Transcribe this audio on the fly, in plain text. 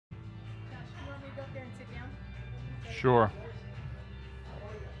again? Sure.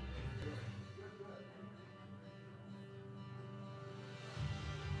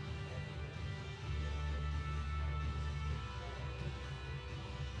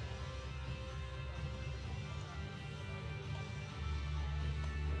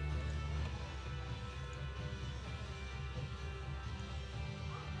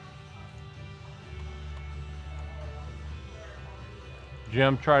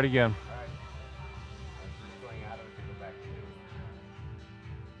 Jim, try it again.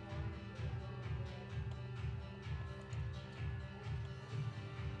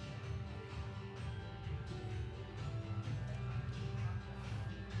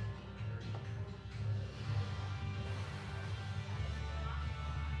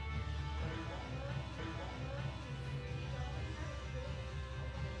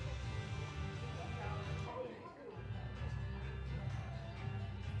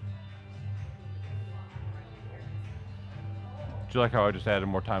 Do you like how I just added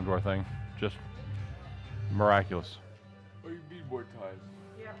more time to our thing? Just miraculous. Or you need more time.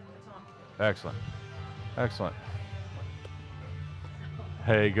 Yeah, it's on. Excellent. Excellent.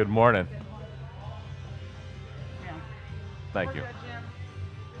 Hey, good morning. Yeah. Thank We're you. good, Jim.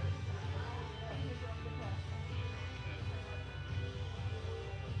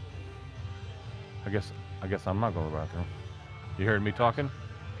 I guess I'm not going to the bathroom. You heard me talking?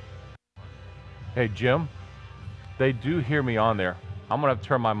 Hey, Jim, they do hear me on there. I'm going to have to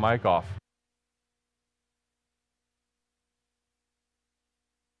turn my mic off.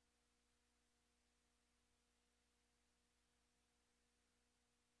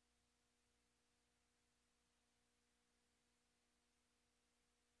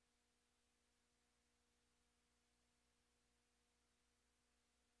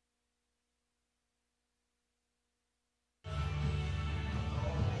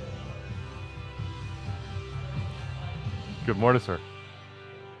 Good morning, sir.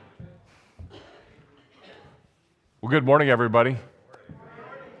 Well, good morning, everybody.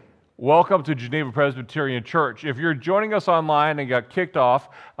 Welcome to Geneva Presbyterian Church. If you're joining us online and got kicked off,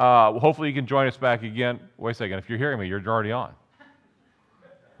 hopefully you can join us back again. Wait a second. If you're hearing me, you're already on.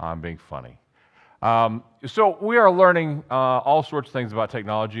 I'm being funny. So we are learning all sorts of things about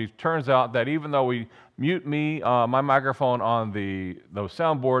technology. Turns out that even though we mute my microphone on the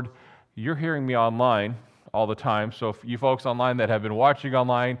soundboard, you're hearing me online all the time. So if you folks online that have been watching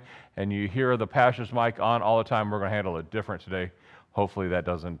online and you hear the pastor's mic on all the time, we're going to handle it different today. Hopefully that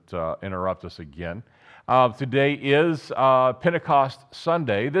doesn't interrupt us again. Today is Pentecost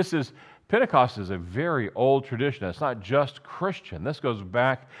Sunday. Pentecost is a very old tradition. It's not just Christian. This goes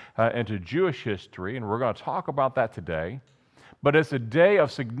back into Jewish history, and we're going to talk about that today. But it's a day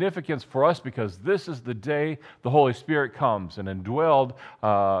of significance for us because this is the day the Holy Spirit comes and indwelled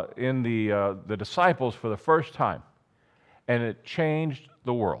in the disciples for the first time. And it changed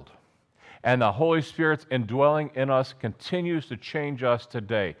the world. And the Holy Spirit's indwelling in us continues to change us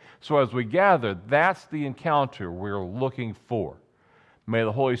today. So as we gather, that's the encounter we're looking for. May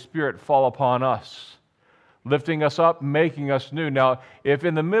the Holy Spirit fall upon us, lifting us up, making us new. Now, if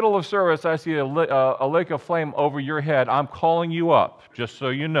in the middle of service I see a lake of flame over your head, I'm calling you up, just so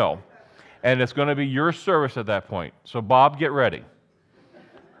you know. And it's going to be your service at that point. So, Bob, get ready.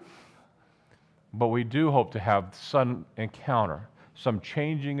 But we do hope to have some encounter, some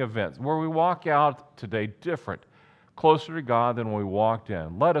changing events, where we walk out today different, closer to God than when we walked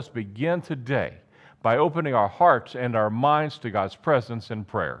in. Let us begin today by opening our hearts and our minds to God's presence in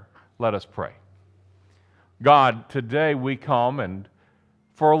prayer. Let us pray. God, today we come, and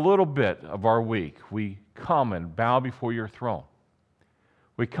for a little bit of our week, we come and bow before your throne.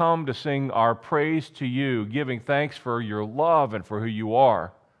 We come to sing our praise to you, giving thanks for your love and for who you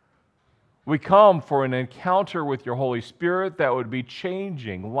are. We come for an encounter with your Holy Spirit that would be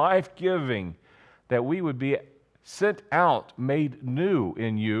changing, life-giving, that we would be sent out, made new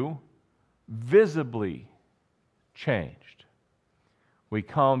in you, visibly changed. We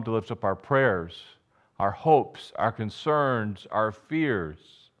come to lift up our prayers, our hopes, our concerns, our fears,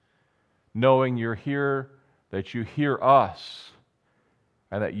 knowing you're here, that you hear us,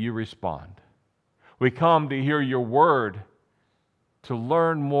 and that you respond. We come to hear your word, to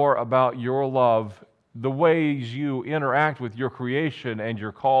learn more about your love, the ways you interact with your creation and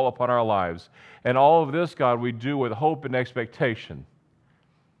your call upon our lives. And all of this, God, we do with hope and expectation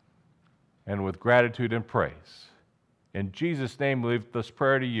and with gratitude and praise. In Jesus' name, we lift this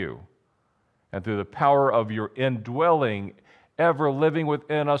prayer to you. And through the power of your indwelling, ever living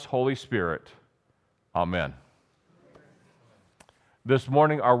within us, Holy Spirit. Amen. This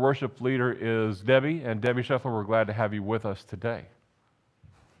morning, our worship leader is Debbie, and Debbie Scheffler, we're glad to have you with us today.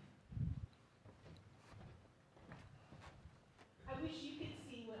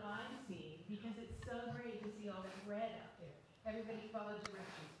 everybody followed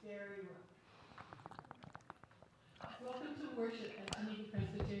directions very well. Welcome to worship at Geneva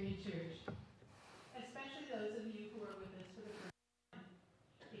Presbyterian Church, especially those of you who are with us for the first time.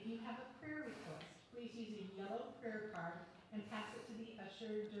 If you have a prayer request, please use a yellow prayer card and pass it to the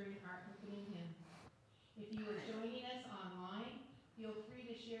usher during our opening hymn. If you are joining us online, feel free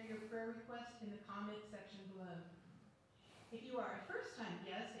to share your prayer request in the comments section below. If you are a first-time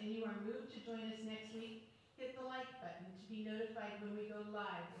guest and you are moved to join us next week, hit the like button to be notified when we go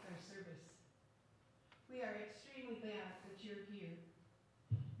live with our service. We are extremely glad that you're here.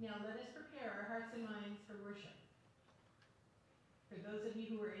 Now let us prepare our hearts and minds for worship. For those of you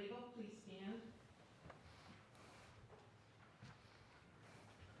who are able, please stand.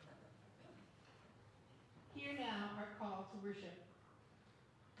 Hear now our call to worship.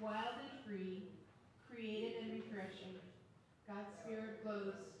 Wild and free, creative and refreshing, God's Spirit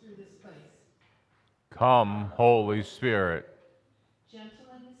blows through this place. Come, Holy Spirit. Gentle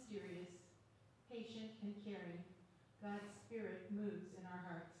and mysterious, patient and caring, God's Spirit moves in our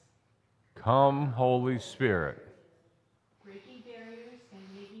hearts. Come, Holy Spirit. Breaking barriers and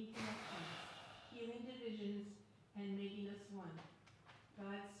making connections, healing divisions and making us one.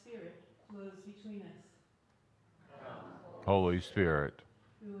 God's Spirit flows between us. Holy Spirit.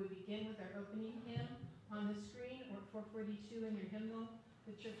 We will begin with our opening hymn on the screen or 442 in your hymnal,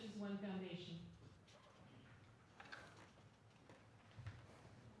 The Church's One Foundation.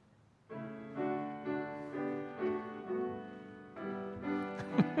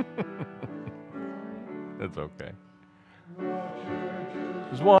 That's okay.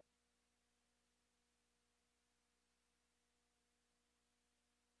 There's one.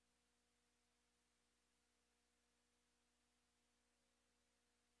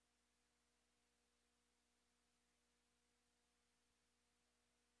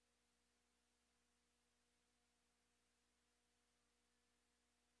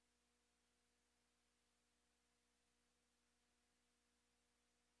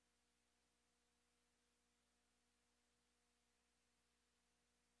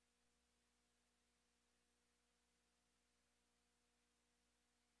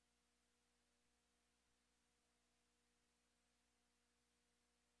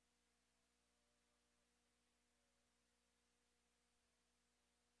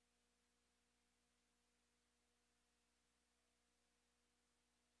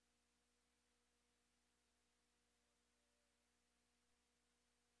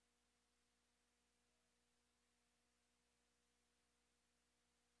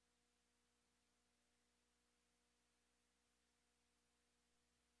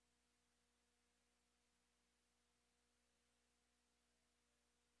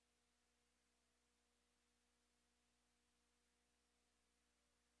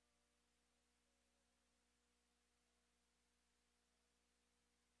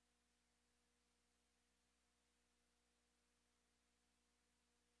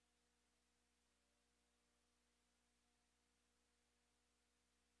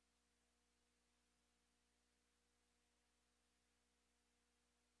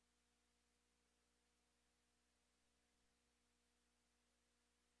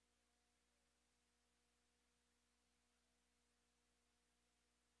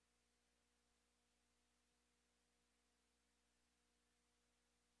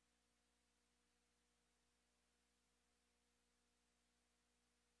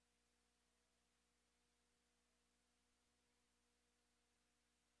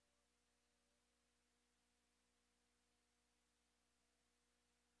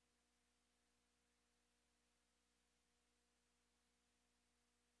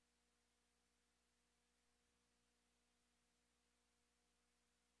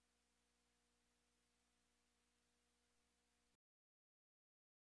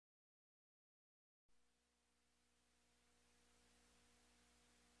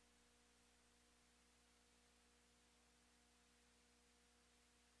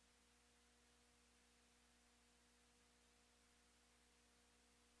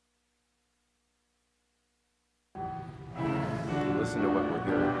 Listen to what we're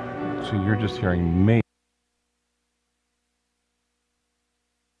hearing. So you're just hearing me.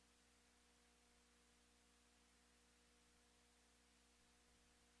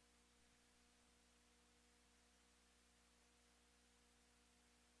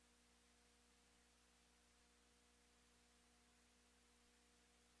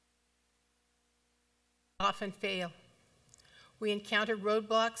 Often fail. We encounter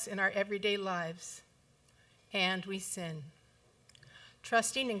roadblocks in our everyday lives, and we sin.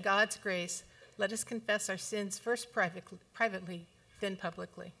 Trusting in God's grace, let us confess our sins first privately, then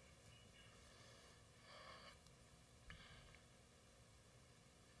publicly.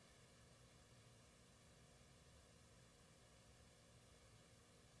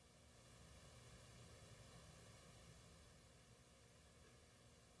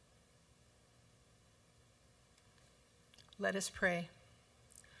 Let us pray.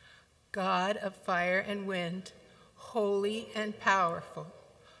 God of fire and wind, holy and powerful,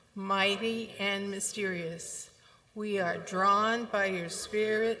 mighty and mysterious, we are drawn by your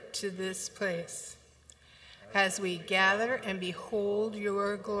Spirit to this place. As we gather and behold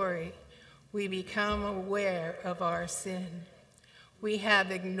your glory, we become aware of our sin. We have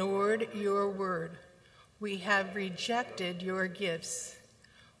ignored your word. We have rejected your gifts.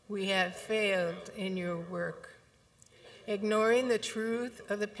 We have failed in your work. Ignoring the truth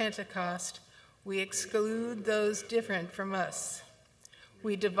of the Pentecost, we exclude those different from us.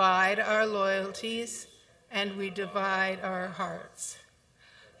 We divide our loyalties and we divide our hearts.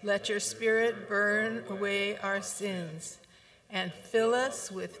 Let your Spirit burn away our sins and fill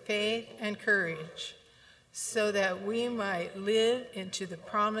us with faith and courage so that we might live into the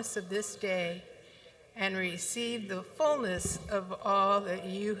promise of this day and receive the fullness of all that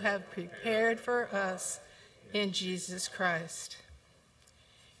you have prepared for us in Jesus Christ.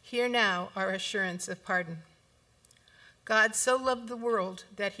 Hear now our assurance of pardon. God so loved the world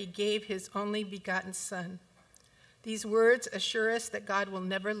that he gave his only begotten Son. These words assure us that God will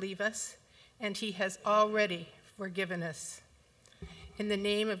never leave us, and he has already forgiven us. In the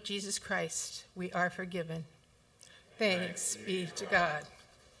name of Jesus Christ, we are forgiven. Thanks be to God.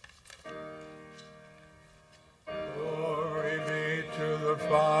 Glory be to the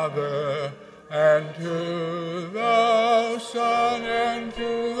Father, and to the Son, and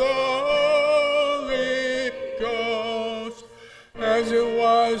to the Holy Ghost, as it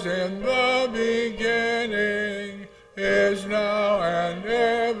was in the beginning, is now, and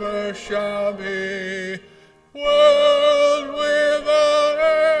ever shall be, world without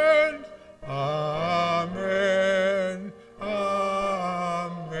end. Amen.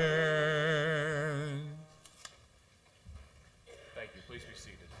 Amen. Thank you. Please be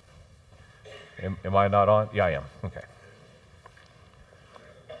seated. Am I not on? Yeah, I am. Okay.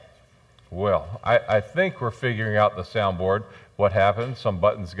 Well, I think we're figuring out the soundboard, what happened. Some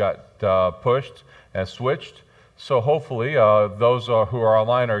buttons got pushed and switched. So hopefully those who are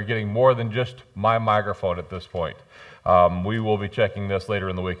online are getting more than just my microphone at this point. We will be checking this later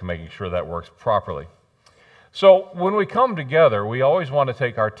in the week and making sure that works properly. So when we come together, we always want to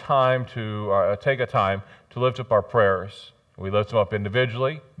take our time to lift up our prayers. We lift them up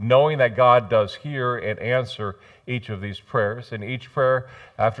individually, knowing that God does hear and answer each of these prayers. And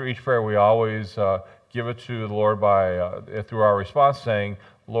after each prayer, we always give it to the Lord through our response, saying,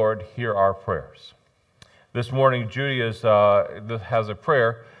 Lord, hear our prayers. This morning, Judy has a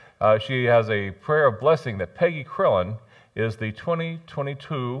prayer. She has a prayer of blessing that Peggy Krillin is the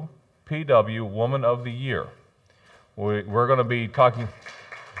 2022 PW Woman of the Year. We're going to be talking.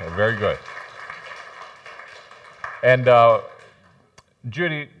 Very good. And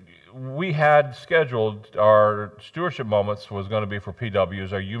Judy, we had scheduled our stewardship moments was going to be for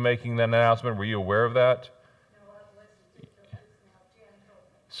PWs. Are you making that announcement? Were you aware of that? No, I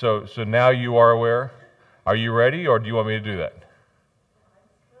wasn't. So now you are aware? Are you ready, or do you want me to do that?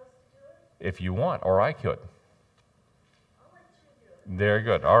 If you want, or I could. Very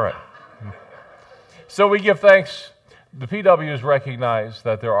good. All right. So we give thanks. The PWs recognize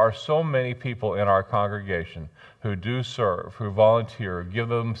that there are so many people in our congregation who do serve, who volunteer, give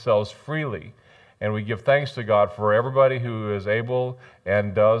themselves freely. And we give thanks to God for everybody who is able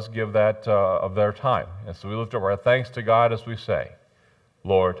and does give that of their time. And so we lift up our thanks to God as we say,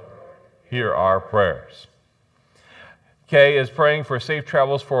 Lord, hear our prayers. Kay is praying for safe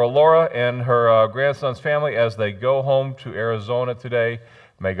travels for Alora and her grandson's family as they go home to Arizona today.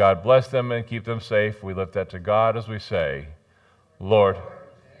 May God bless them and keep them safe. We lift that to God as we say, Lord,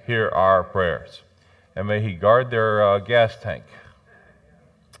 hear our prayers. And may he guard their gas tank.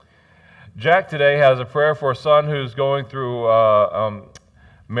 Jack today has a prayer for a son who's going through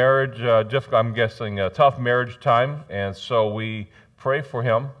marriage, I'm guessing a tough marriage time. And so we pray for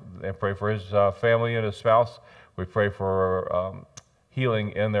him and pray for his family and his spouse. We pray for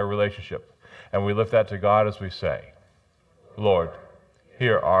healing in their relationship. And we lift that to God as we say, Lord,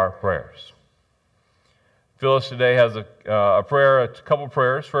 hear our prayers. Phyllis today has a couple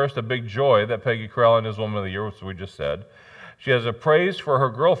prayers. First, a big joy that Peggy Krellin is Woman of the Year, which we just said. She has a praise for her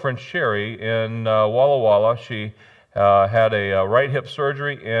girlfriend, Sherry, in Walla Walla. She had a right hip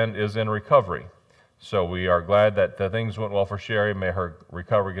surgery and is in recovery. So we are glad that things went well for Sherry. May her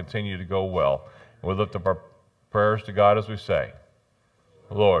recovery continue to go well. And we lift up our prayers to God as we say,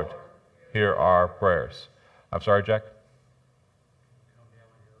 Lord, hear our prayers. I'm sorry, Jack?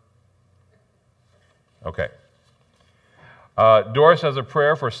 Okay. Doris has a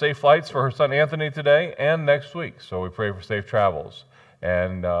prayer for safe flights for her son Anthony today and next week. So we pray for safe travels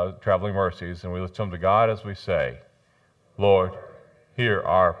and traveling mercies. And we lift them to God as we say, Lord, hear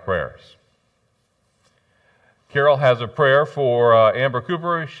our prayers. Carol has a prayer for Amber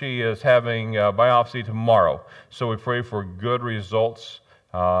Cooper. She is having a biopsy tomorrow. So we pray for good results,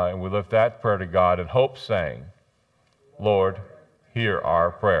 and we lift that prayer to God in hope, saying, Lord, hear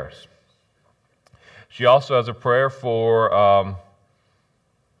our prayers. She also has a prayer for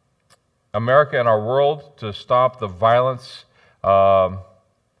America and our world to stop the violence of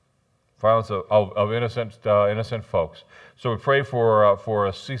innocent folks. So we pray for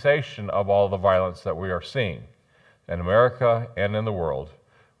a cessation of all the violence that we are seeing in America and in the world.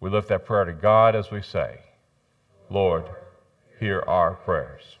 We lift that prayer to God as we say, Lord, hear our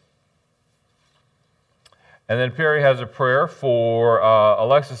prayers. And then Perry has a prayer for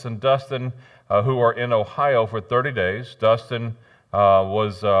Alexis and Dustin, who are in Ohio for 30 days. Dustin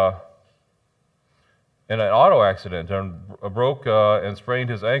was in an auto accident and broke and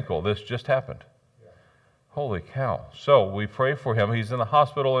sprained his ankle. This just happened. Holy cow. So we pray for him. He's in the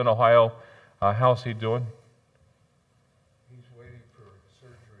hospital in Ohio. How's he doing? He's waiting for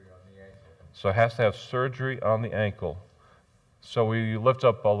surgery on the ankle. So has to have surgery on the ankle. So we lift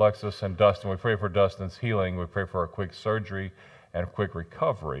up Alexis and Dustin. We pray for Dustin's healing. We pray for a quick surgery and quick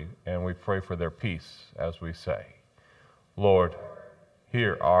recovery. And we pray for their peace as we say, Lord,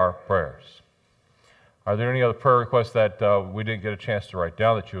 hear our prayers. Are there any other prayer requests that we didn't get a chance to write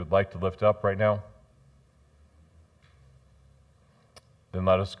down that you would like to lift up right now? Then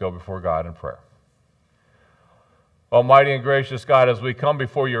let us go before God in prayer. Almighty and gracious God, as we come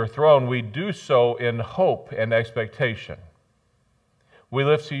before your throne, we do so in hope and expectation. We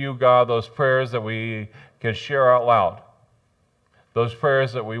lift to you, God, those prayers that we can share out loud, those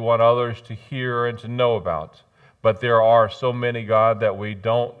prayers that we want others to hear and to know about. But there are so many, God, that we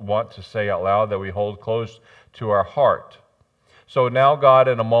don't want to say out loud, that we hold close to our heart. So now, God,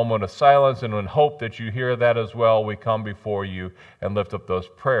 in a moment of silence and in hope that you hear that as well, we come before you and lift up those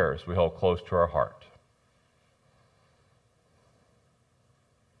prayers we hold close to our heart.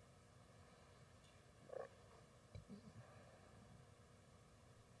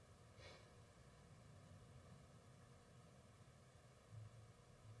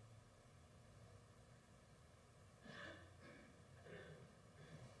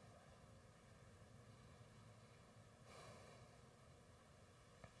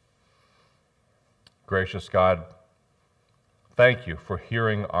 Gracious God, thank you for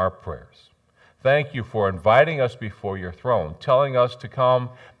hearing our prayers. Thank you for inviting us before your throne, telling us to come,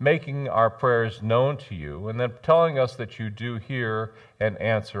 making our prayers known to you, and then telling us that you do hear and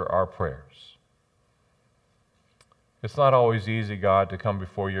answer our prayers. It's not always easy, God, to come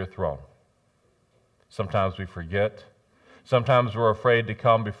before your throne. Sometimes we forget. Sometimes we're afraid to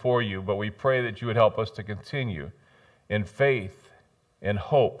come before you, but we pray that you would help us to continue in faith, in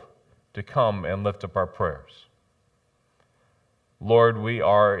hope, to come and lift up our prayers. Lord, we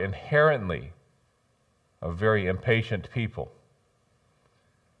are inherently a very impatient people.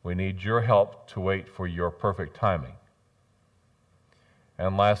 We need your help to wait for your perfect timing.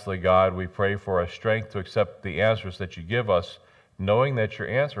 And lastly, God, we pray for a strength to accept the answers that you give us, knowing that your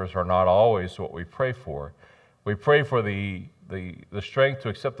answers are not always what we pray for. We pray for the strength to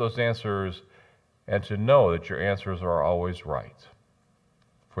accept those answers and to know that your answers are always right.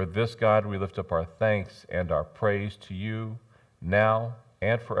 For this, God, we lift up our thanks and our praise to you now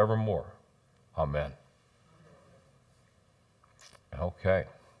and forevermore. Amen. Okay.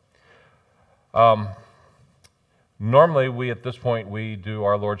 Normally, at this point, we do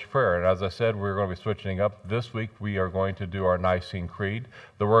our Lord's Prayer. And as I said, we're going to be switching up. This week, we are going to do our Nicene Creed.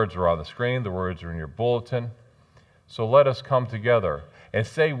 The words are on the screen. The words are in your bulletin. So let us come together and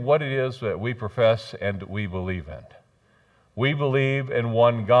say what it is that we profess and we believe in. We believe in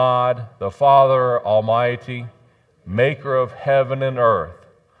one God, the Father Almighty, maker of heaven and earth,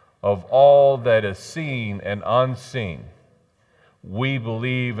 of all that is seen and unseen. We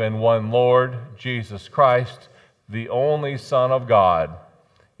believe in one Lord, Jesus Christ, the only Son of God,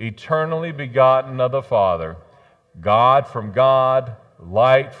 eternally begotten of the Father, God from God,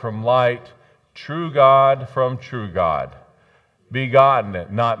 light from light, true God from true God,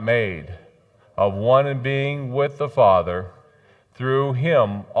 begotten, not made, of one in being with the Father. Through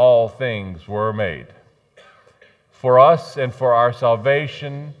him all things were made. For us and for our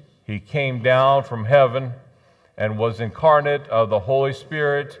salvation, he came down from heaven and was incarnate of the Holy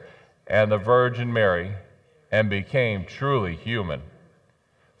Spirit and the Virgin Mary, and became truly human.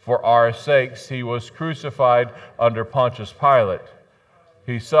 For our sakes he was crucified under Pontius Pilate.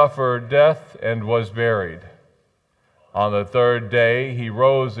 He suffered death and was buried. On the third day he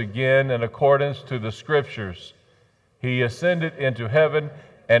rose again in accordance to the Scriptures. He ascended into heaven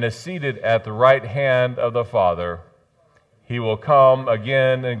and is seated at the right hand of the Father. He will come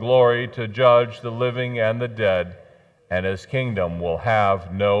again in glory to judge the living and the dead, and his kingdom will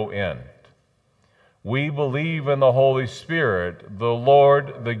have no end. We believe in the Holy Spirit, the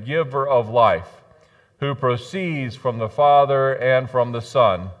Lord, the giver of life, who proceeds from the Father and from the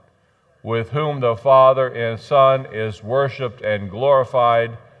Son, with whom the Father and Son is worshiped and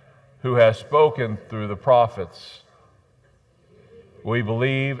glorified, who has spoken through the prophets. We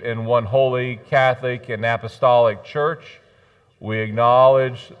believe in one holy, Catholic, and apostolic church. We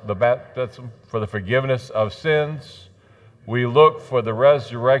acknowledge the baptism for the forgiveness of sins. We look for the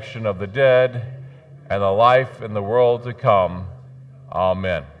resurrection of the dead and the life in the world to come.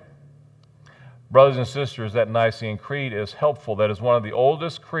 Amen. Brothers and sisters, that Nicene Creed is helpful. That is one of the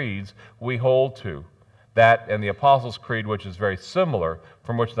oldest creeds we hold to. That and the Apostles' Creed, which is very similar,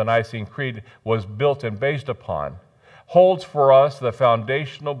 from which the Nicene Creed was built and based upon, holds for us the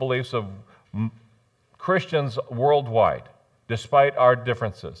foundational beliefs of Christians worldwide, despite our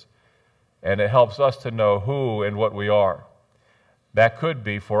differences. And it helps us to know who and what we are. That could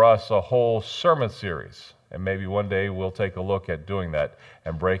be for us a whole sermon series. And maybe one day we'll take a look at doing that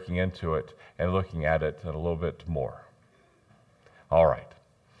and breaking into it and looking at it a little bit more. All right.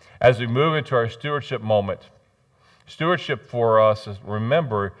 As we move into our stewardship moment, stewardship for us,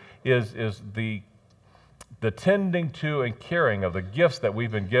 remember, is the tending to and caring of the gifts that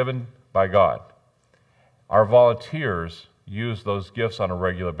we've been given by God. Our volunteers use those gifts on a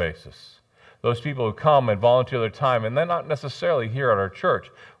regular basis. Those people who come and volunteer their time, and they're not necessarily here at our church.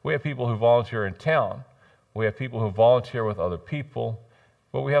 We have people who volunteer in town. We have people who volunteer with other people.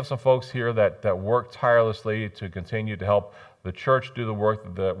 But we have some folks here that work tirelessly to continue to help the church do the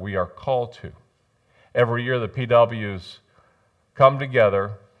work that we are called to. Every year the PWs come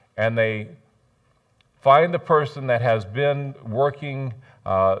together and they find the person that has been working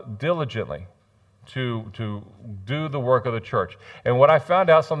diligently to do the work of the church. And what I found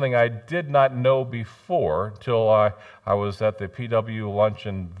out, something I did not know before till I was at the PW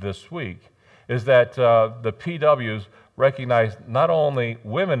luncheon this week, is that the PWs recognize not only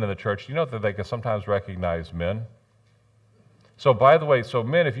women in the church, you know that they can sometimes recognize men. So by the way, so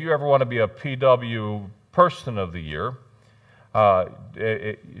men, if you ever want to be a PW Person of the Year,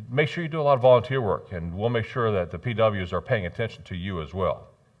 make sure you do a lot of volunteer work, and we'll make sure that the PWs are paying attention to you as well.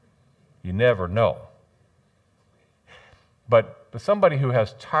 You never know. But somebody who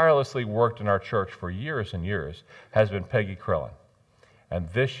has tirelessly worked in our church for years and years has been Peggy Krillin. And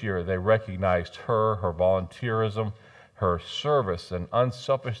this year they recognized her volunteerism, her service, and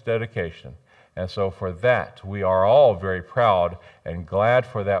unselfish dedication. And so for that, we are all very proud and glad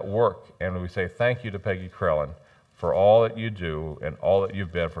for that work. And we say thank you to Peggy Krillin for all that you do and all that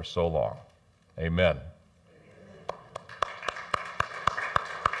you've been for so long. Amen.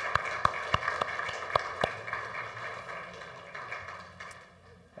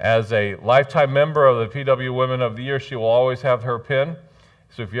 As a lifetime member of the PW Women of the Year, she will always have her pin.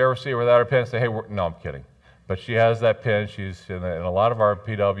 So if you ever see her without her pin, say, hey, no, I'm kidding. But she has that pin. She's in a lot of our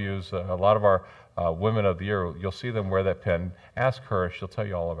PWs, a lot of our Women of the Year, you'll see them wear that pin. Ask her, she'll tell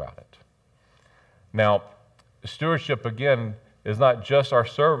you all about it. Now, stewardship, again, is not just our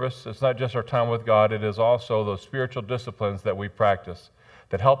service. It's not just our time with God. It is also those spiritual disciplines that we practice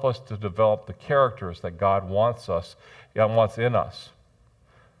that help us to develop the characters that God wants in us.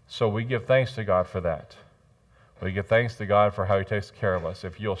 So we give thanks to God for that. We give thanks to God for how He takes care of us.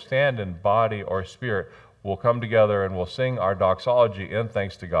 If you'll stand in body or spirit, we'll come together and we'll sing our doxology in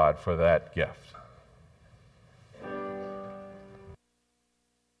thanks to God for that gift.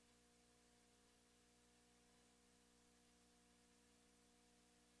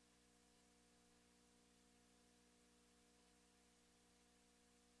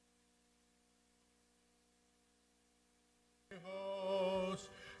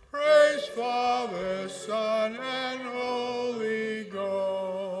 Praise Father, Son, and Holy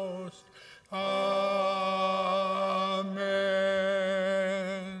Ghost. Amen.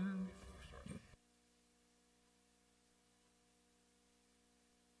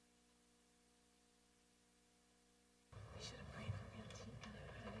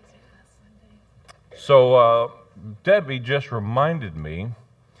 So Debbie just reminded me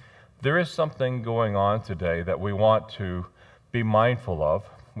there is something going on today that we want to be mindful of.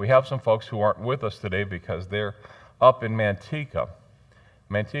 We have some folks who aren't with us today because they're up in Manteca.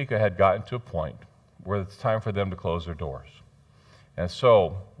 Manteca had gotten to a point where it's time for them to close their doors. And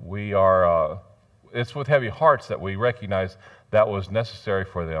so we are, it's with heavy hearts that we recognize that was necessary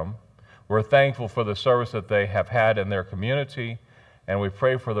for them. We're thankful for the service that they have had in their community, and we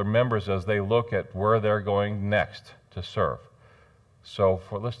pray for their members as they look at where they're going next to serve. So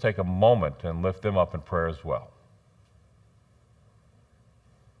let's take a moment and lift them up in prayer as well.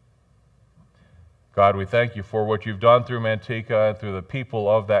 God, we thank you for what you've done through Manteca and through the people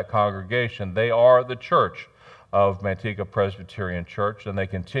of that congregation. They are the church of Manteca Presbyterian Church, and they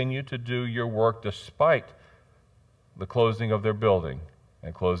continue to do your work despite the closing of their building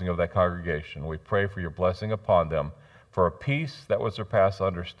and closing of that congregation. We pray for your blessing upon them, for a peace that would surpass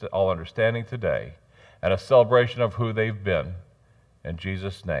all understanding today, and a celebration of who they've been. In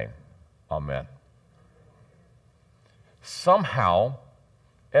Jesus' name, amen. Somehow,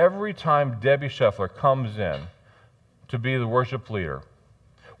 every time Debbie Scheffler comes in to be the worship leader,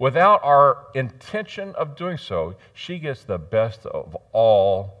 without our intention of doing so, she gets the best of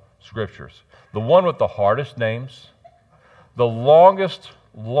all scriptures. The one with the hardest names, the longest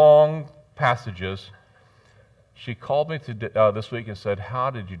long passages. She called me this week and said,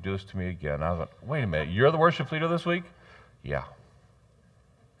 "How did you do this to me again?" I was like, "Wait a minute, you're the worship leader this week?" Yeah.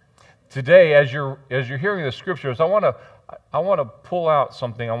 Today, as you're hearing the scriptures, I want to pull out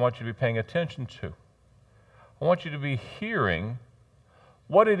something I want you to be paying attention to. I want you to be hearing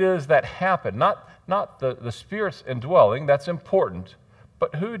what it is that happened. Not the Spirit's indwelling, that's important,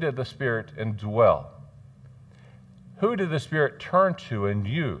 but who did the Spirit indwell? Who did the Spirit turn to and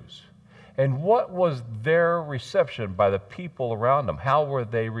use? And what was their reception by the people around them? How were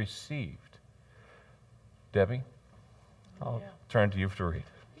they received? Debbie, I'll turn to you to read.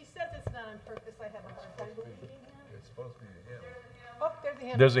 He says it's not on purpose. I have a hard time believing him. It's supposed to be a hymn. Oh, there's a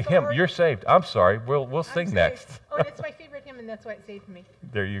hymn. There's a hymn. Sorry. You're saved. I'm sorry. We'll I'm sing saved. next. Oh, and it's my favorite hymn, and that's why it saved me.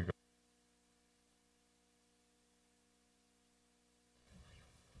 There you go.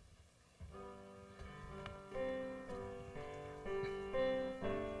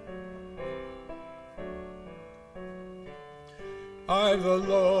 I, the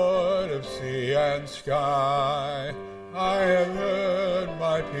Lord of sea and sky, I have heard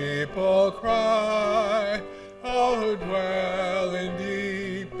my people cry. All who dwell in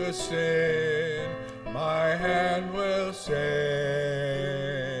deepest sin, my hand will save.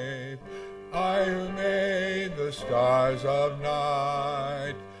 I who made the stars of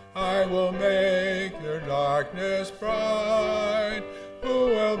night, I will make their darkness bright. Who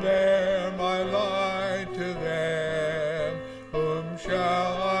will bear my light to them? Whom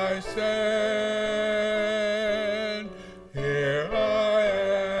shall I send? Here I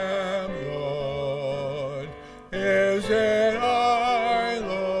am, Lord. Is it I,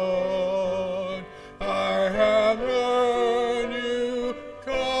 Lord? I have heard you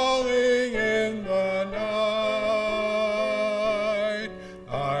calling in the night.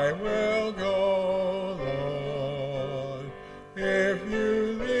 I will go, Lord, if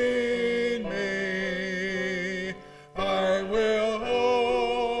you lead me. I will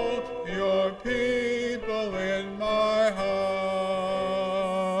hold your people in my heart.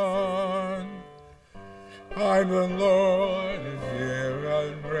 I'm the Lord of year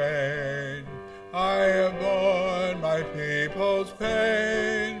and rain. I have borne my people's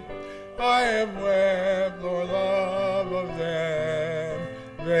pain. I have wept for love of them.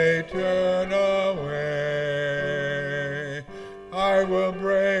 They turn away. I will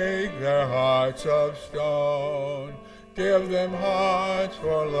break their hearts of stone, give them hearts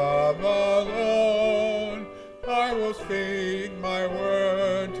for love alone. I will speak my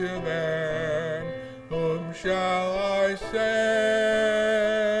word to them. Whom shall I send?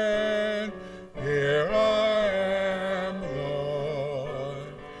 Here I am,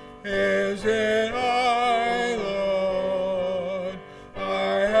 Lord. Is it I, Lord?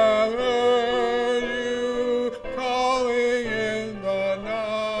 I have heard you calling in the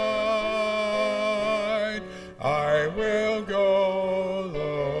night. I will go,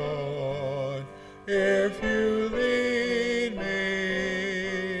 Lord, if you lead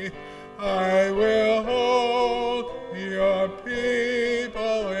me. I will hold your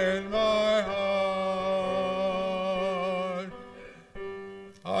people in my heart.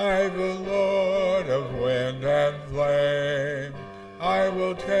 I'm the Lord of wind and flame. I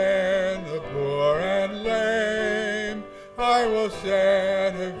will tend the poor and lame. I will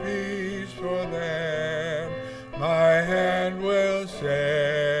set a feast for them. My hand will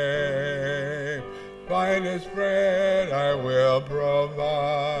save. Finest bread I will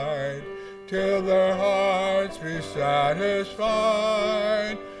provide, till their hearts be satisfied.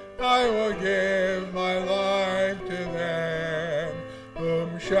 I will give my life to them.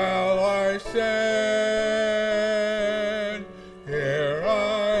 Whom shall I send? Here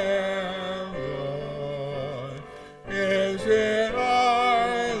I am, Lord. Is it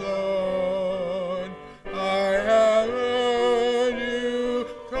I, Lord? I have heard you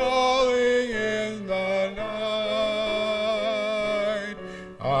calling in the night.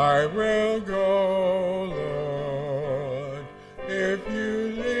 I will go, Lord, if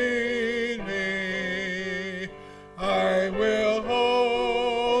you lead me.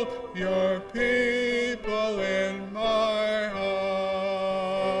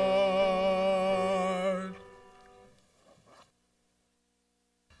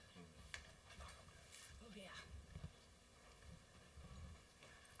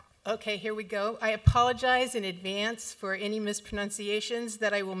 Okay, here we go. I apologize in advance for any mispronunciations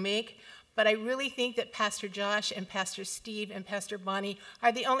that I will make, but I really think that Pastor Josh and Pastor Steve and Pastor Bonnie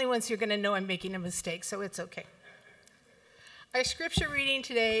are the only ones who are going to know I'm making a mistake, so it's okay. Our scripture reading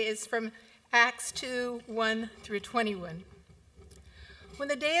today is from Acts 2, 1 through 21. When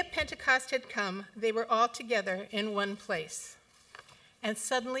the day of Pentecost had come, they were all together in one place. And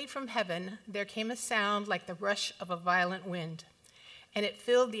suddenly from heaven there came a sound like the rush of a violent wind, and it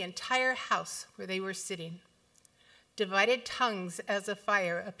filled the entire house where they were sitting. Divided tongues as of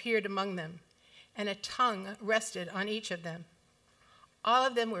fire appeared among them, and a tongue rested on each of them. All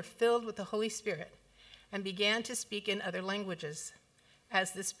of them were filled with the Holy Spirit and began to speak in other languages,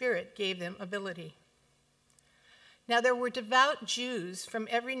 as the Spirit gave them ability. Now there were devout Jews from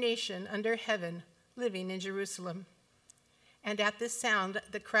every nation under heaven living in Jerusalem. And at this sound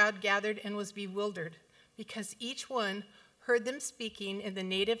the crowd gathered and was bewildered, because each one heard them speaking in the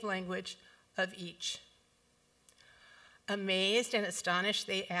native language of each. Amazed and astonished,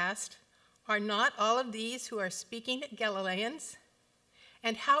 they asked, "Are not all of these who are speaking Galileans?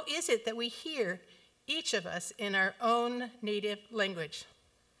 And how is it that we hear, each of us, in our own native language?"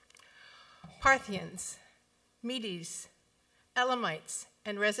 Parthians, Medes, Elamites,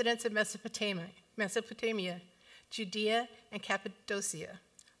 and residents of Mesopotamia, Judea and Cappadocia,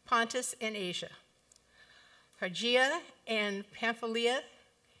 Pontus and Asia, Phrygia and Pamphylia,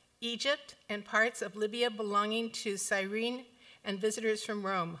 Egypt and parts of Libya belonging to Cyrene, and visitors from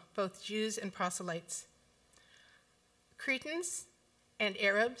Rome, both Jews and proselytes, Cretans and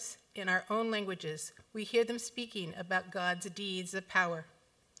Arabs in our own languages, we hear them speaking about God's deeds of power.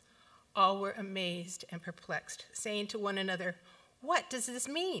 All were amazed and perplexed, saying to one another, "What does this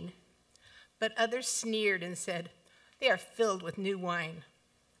mean?" But others sneered and said, "They are filled with new wine."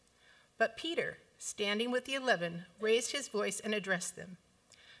 But Peter, standing with the 11, raised his voice and addressed them.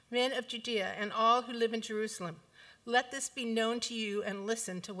 "Men of Judea and all who live in Jerusalem, let this be known to you and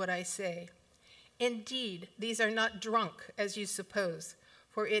listen to what I say. Indeed, these are not drunk, as you suppose,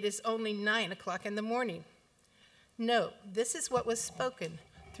 for it is only 9 o'clock in the morning. No, this is what was spoken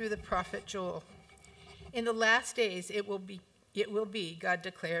through the prophet Joel. In the last days it will be, God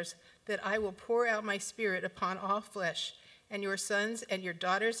declares, that I will pour out my spirit upon all flesh, and your sons and your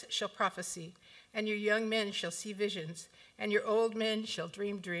daughters shall prophesy, and your young men shall see visions, and your old men shall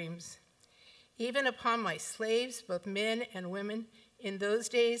dream dreams. Even upon my slaves, both men and women, in those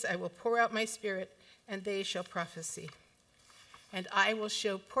days I will pour out my spirit, and they shall prophesy. And I will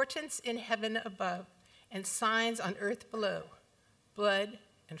show portents in heaven above, and signs on earth below, blood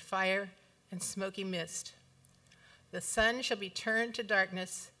and fire and smoky mist. The sun shall be turned to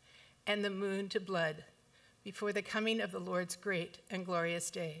darkness, and the moon to blood, before the coming of the Lord's great and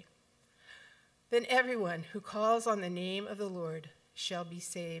glorious day. Then everyone who calls on the name of the Lord shall be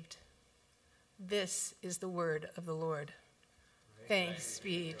saved." This is the word of the Lord. Thanks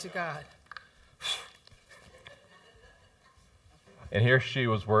be to God. And here she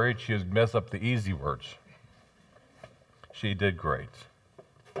was worried she would mess up the easy words. She did great.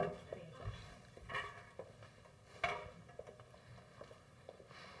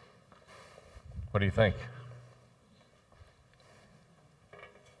 What do you think?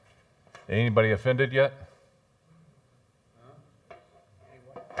 Anybody offended yet?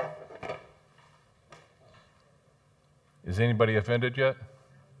 Is anybody offended yet?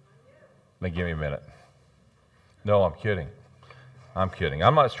 Now give me a minute. No, I'm kidding. I'm kidding.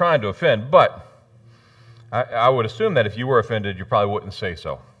 I'm not trying to offend, but I would assume that if you were offended, you probably wouldn't say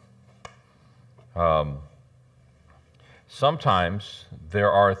so. Sometimes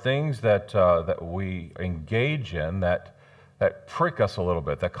there are things that we engage in that prick us a little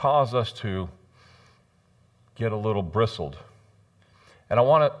bit, that cause us to get a little bristled. And I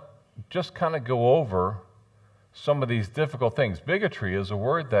want to just kind of go over some of these difficult things. Bigotry is a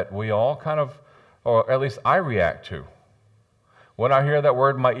word that we all kind of, or at least I react to. When I hear that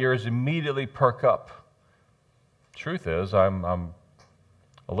word, my ears immediately perk up. Truth is, I'm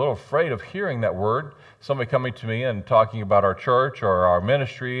a little afraid of hearing that word, somebody coming to me and talking about our church or our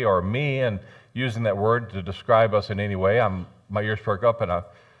ministry or me and using that word to describe us in any way. My ears perk up, and I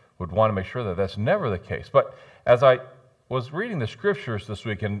would want to make sure that that's never the case. But as I was reading the scriptures this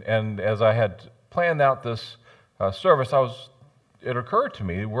week, and as I had planned out this service, it occurred to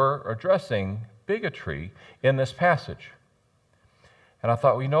me we're addressing bigotry in this passage. And I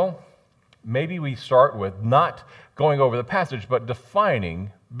thought, maybe we start with not going over the passage, but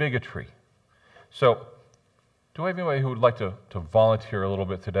defining bigotry. So, do I have anybody who would like to volunteer a little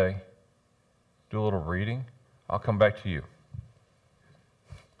bit today? Do a little reading? I'll come back to you.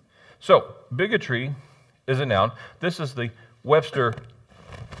 So, bigotry is a noun. This is the Webster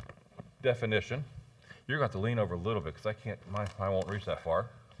definition. You're going to have to lean over a little bit because I won't reach that far.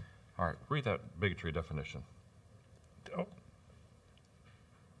 All right, read that bigotry definition.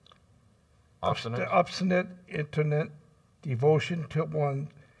 Obstinate? Obstinate, intimate devotion to one's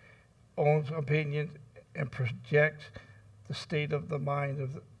own opinion and project the state of the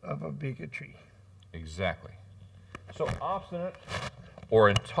mind of a bigotry. Exactly. So obstinate or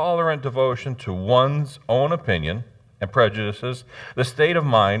intolerant devotion to one's own opinion and prejudices, the state of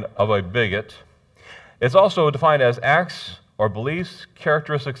mind of a bigot. It's also defined as acts or beliefs,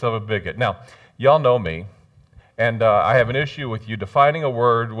 characteristics of a bigot. Now, y'all know me, and I have an issue with you defining a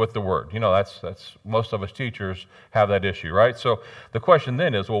word with the word. You know, that's most of us teachers have that issue, right? So the question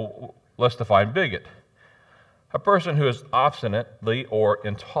then is, well, let's define bigot. A person who is obstinately or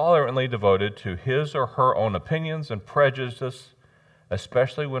intolerantly devoted to his or her own opinions and prejudices,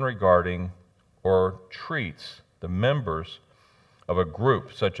 especially when regarding or treats the members of a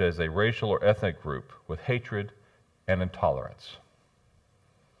group, such as a racial or ethnic group, with hatred and intolerance.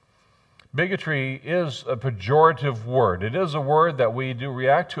 Bigotry is a pejorative word. It is a word that we do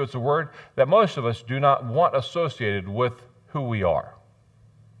react to. It's a word that most of us do not want associated with who we are.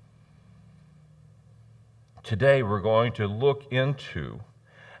 Today, we're going to look into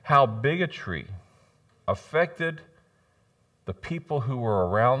how bigotry affected the people who were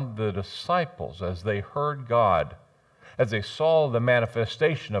around the disciples as they heard God, as they saw the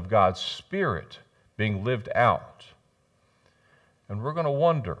manifestation of God's Spirit being lived out. And we're going to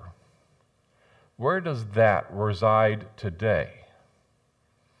wonder, where does that reside today?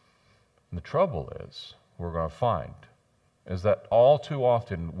 And the trouble is, we're going to find, is that all too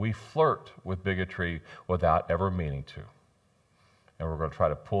often we flirt with bigotry without ever meaning to. And we're going to try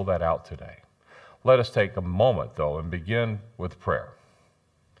to pull that out today. Let us take a moment, though, and begin with prayer.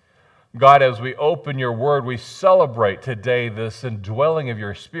 God, as we open your word, we celebrate today this indwelling of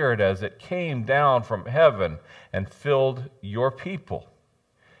your Spirit as it came down from heaven and filled your people.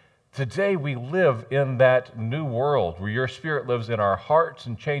 Today we live in that new world where your Spirit lives in our hearts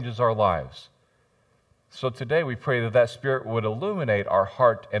and changes our lives. So today we pray that that Spirit would illuminate our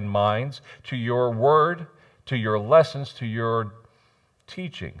heart and minds to your word, to your lessons, to your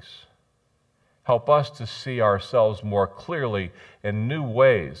teachings. Help us to see ourselves more clearly in new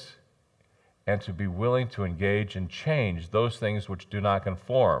ways and to be willing to engage and change those things which do not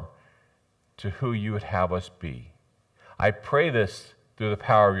conform to who you would have us be. I pray this through the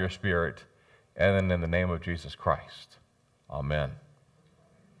power of your Spirit and then in the name of Jesus Christ. Amen.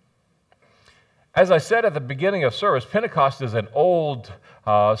 As I said at the beginning of service, Pentecost is an old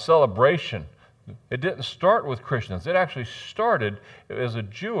celebration. It didn't start with Christians. It actually started as a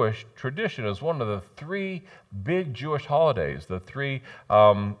Jewish tradition. It was one of the three big Jewish holidays, the three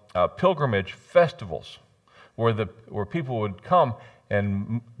pilgrimage festivals, where people would come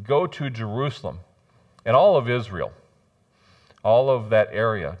and go to Jerusalem and all of Israel. All of that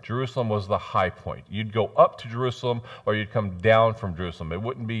area. Jerusalem was the high point. You'd go up to Jerusalem or you'd come down from Jerusalem. It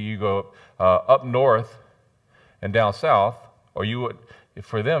wouldn't be you go up north and down south, or you would,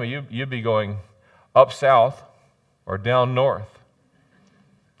 for them, you'd be going up south or down north.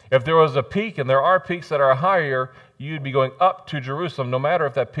 If there was a peak, and there are peaks that are higher, you'd be going up to Jerusalem no matter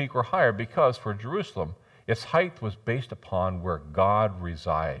if that peak were higher, because for Jerusalem, its height was based upon where God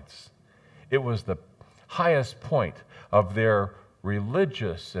resides. It was the highest point of their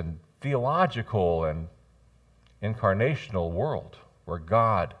religious and theological and incarnational world where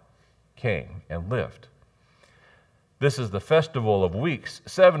God came and lived. This is the festival of weeks,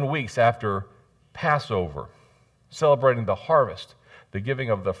 7 weeks after Passover, celebrating the harvest, the giving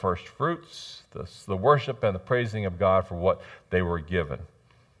of the first fruits, the worship and the praising of God for what they were given.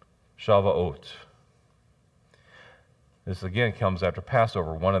 Shavuot. This again comes after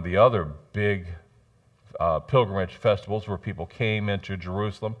Passover, one of the other big pilgrimage festivals where people came into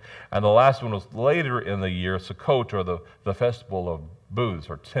Jerusalem. And the last one was later in the year, Sukkot, or the festival of booths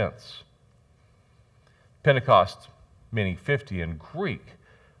or tents. Pentecost, meaning 50 in Greek,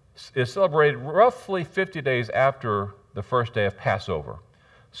 is celebrated roughly 50 days after the first day of Passover.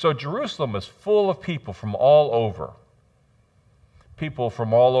 So Jerusalem is full of people from all over. People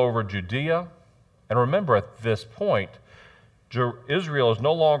from all over Judea. And remember, at this point, Israel is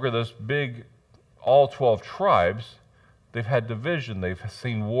no longer this big all 12 tribes. They've had division. They've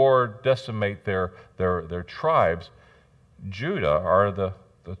seen war decimate their tribes. Judah are the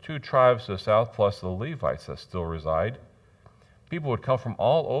two tribes to the south plus the Levites that still reside. People would come from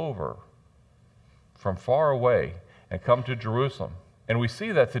all over, from far away, and come to Jerusalem. And we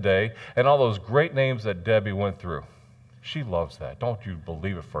see that today in all those great names that Debbie went through. She loves that. Don't you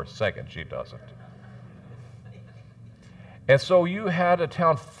believe it for a second, she doesn't. And so you had a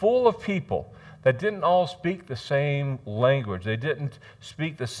town full of people that didn't all speak the same language. They didn't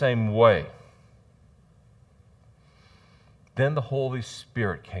speak the same way. Then the Holy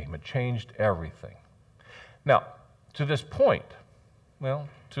Spirit came and changed everything. Now, to this point, well,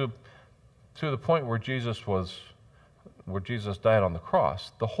 to the point where Jesus died on the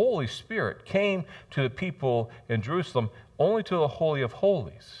cross, the Holy Spirit came to the people in Jerusalem only to the Holy of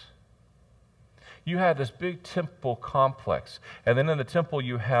Holies. You had this big temple complex, and then in the temple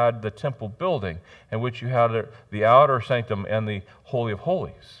you had the temple building, in which you had the outer sanctum and the Holy of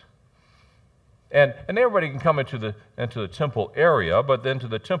Holies. And everybody can come into the temple area, but then to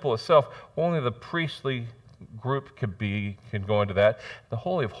the temple itself, only the priestly group can go into that. The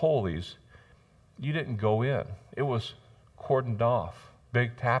Holy of Holies, you didn't go in. It was cordoned off,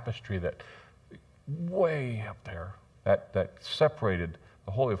 big tapestry that way up there that separated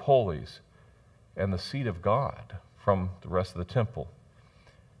the Holy of Holies and the seat of God from the rest of the temple.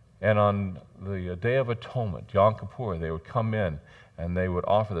 And on the Day of Atonement, Yom Kippur, they would come in and they would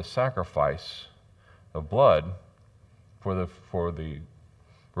offer the sacrifice of blood for the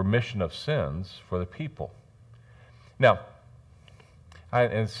remission of sins for the people. Now,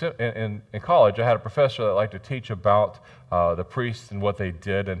 in college, I had a professor that liked to teach about the priests and what they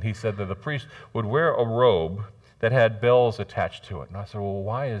did, and he said that the priest would wear a robe that had bells attached to it. And I said, well,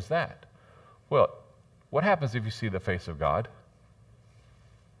 why is that? Well, what happens if you see the face of God?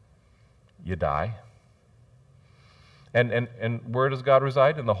 You die. And where does God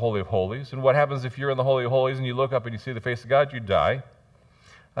reside? In the Holy of Holies. And what happens if you're in the Holy of Holies and you look up and you see the face of God? You die.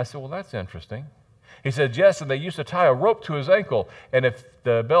 I said, well, that's interesting. He said, yes, and they used to tie a rope to his ankle, and if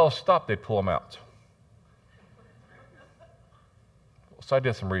the bells stopped, they'd pull him out. So I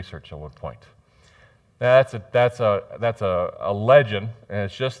did some research at one point. That's a legend, and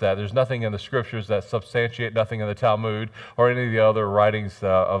it's just that. There's nothing in the scriptures that substantiate, nothing in the Talmud or any of the other writings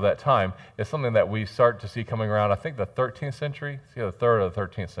of that time. It's something that we start to see coming around, I think, the 13th century. It's either the 3rd or the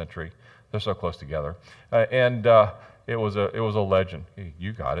 13th century. They're so close together. It was a legend.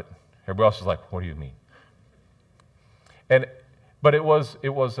 You got it. Everybody else is like, what do you mean? But it was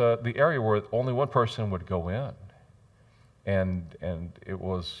the area where only one person would go in, and it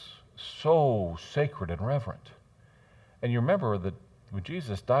was so sacred and reverent. And you remember that when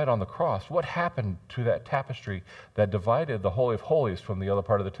Jesus died on the cross, what happened to that tapestry that divided the Holy of Holies from the other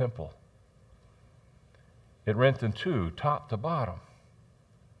part of the temple? It rent in two, top to bottom,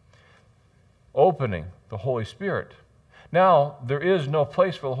 opening the Holy Spirit. Now, there is no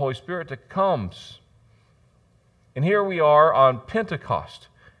place for the Holy Spirit to come. And here we are on Pentecost,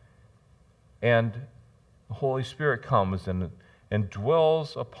 and the Holy Spirit comes and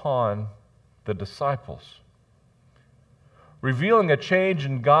dwells upon the disciples, revealing a change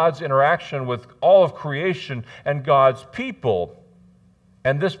in God's interaction with all of creation and God's people.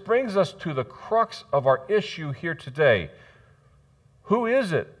 And this brings us to the crux of our issue here today. Who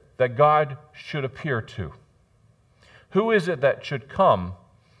is it that God should appear to? Who is it that should come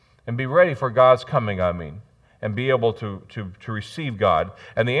and be ready for God's coming, and be able to receive God?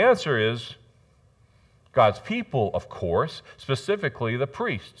 And the answer is God's people, of course, specifically the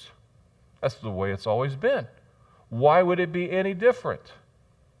priests. That's the way it's always been. Why would it be any different?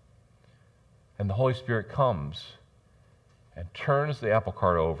 And the Holy Spirit comes and turns the apple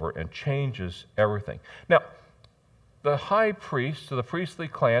cart over and changes everything. Now, the high priests, the priestly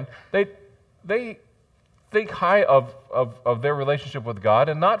clan, they think high of their relationship with God,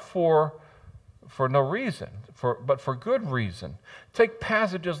 and not for no reason, but for good reason. Take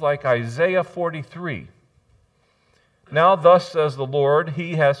passages like Isaiah 43. Now thus says the Lord,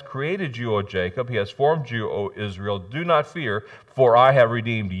 He has created you, O Jacob, He has formed you, O Israel. Do not fear, for I have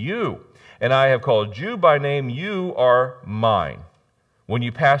redeemed you, and I have called you by name. You are mine. When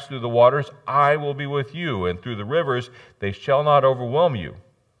you pass through the waters, I will be with you, and through the rivers, they shall not overwhelm you.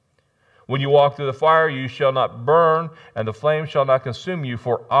 When you walk through the fire, you shall not burn, and the flame shall not consume you,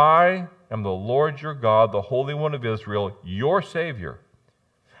 for I am the Lord your God, the Holy One of Israel, your Savior.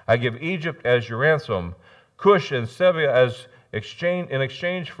 I give Egypt as your ransom, Cush and Seba in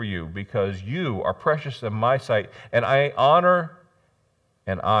exchange for you, because you are precious in my sight, and I honor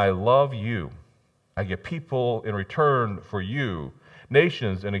and I love you. I give people in return for you,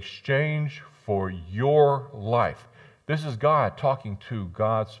 nations in exchange for your life. This is God talking to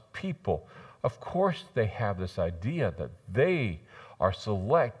God's people. Of course they have this idea that they are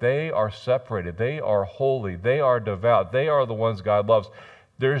select, they are separated, they are holy, they are devout, they are the ones God loves.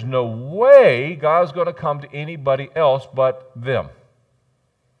 There's no way God's going to come to anybody else but them.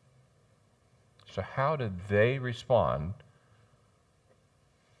 So how did they respond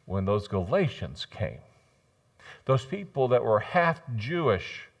when those Galatians came? Those people that were half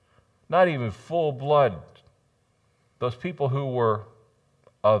Jewish, not even full blood. Those people who were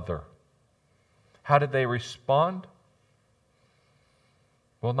other. How did they respond?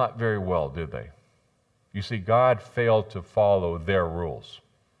 Well, not very well, did they? You see, God failed to follow their rules.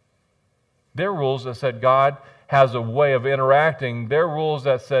 Their rules that said God has a way of interacting, their rules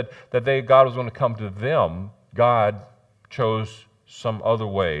that said that God was going to come to them, God chose some other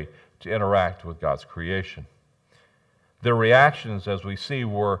way to interact with God's creation. Their reactions, as we see,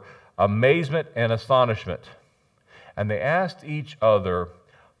 were amazement and astonishment. And they asked each other,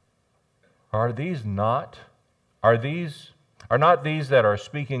 are not these that are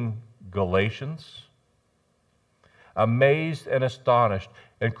speaking Galatians? Amazed and astonished,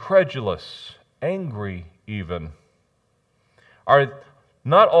 incredulous, angry even. Are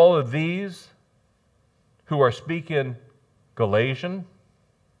not all of these who are speaking Galatian?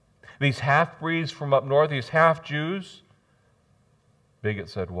 These half-breeds from up north, these half-Jews? Bigot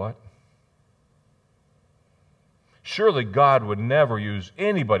said, what? Surely God would never use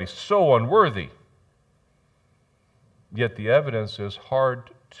anybody so unworthy. Yet the evidence is hard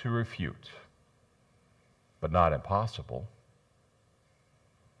to refute, but not impossible.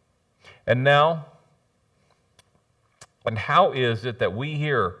 And now, and how is it that we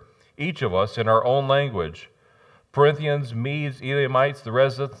hear, each of us, in our own language, Parthians, Medes, Elamites, the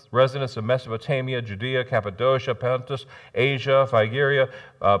residents of Mesopotamia, Judea, Cappadocia, Pontus, Asia, Phrygia,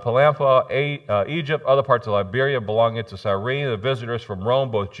 Pamphylia, Egypt, other parts of Liberia belonging to Cyrene, the visitors from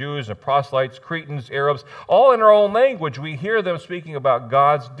Rome, both Jews and proselytes, Cretans, Arabs, all in our own language, we hear them speaking about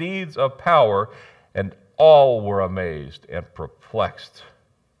God's deeds of power, and all were amazed and perplexed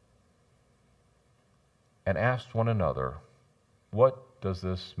and asked one another, what does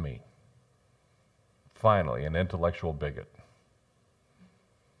this mean? Finally, an intellectual bigot.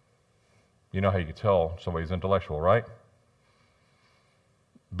 You know how you can tell somebody's intellectual, right?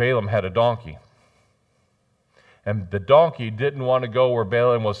 Balaam had a donkey. And the donkey didn't want to go where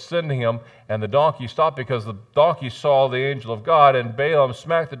Balaam was sending him, and the donkey stopped because the donkey saw the angel of God, and Balaam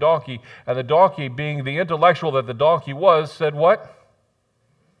smacked the donkey, and the donkey, being the intellectual that the donkey was, said, what?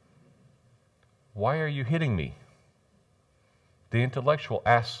 Why are you hitting me? The intellectual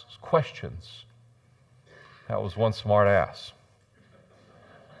asks questions. That was one smart ass.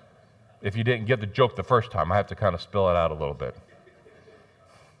 If you didn't get the joke the first time, I have to kind of spill it out a little bit.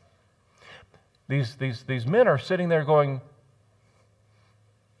 These men are sitting there going,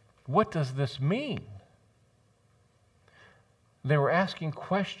 what does this mean? They were asking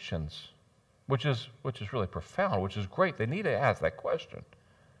questions, which is really profound, which is great. They need to ask that question.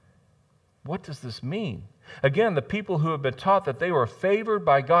 What does this mean? Again, the people who have been taught that they were favored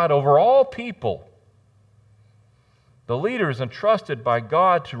by God over all people, the leaders entrusted by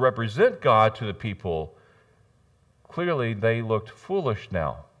God to represent God to the people, clearly they looked foolish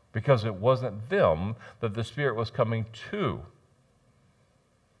now because it wasn't them that the Spirit was coming to.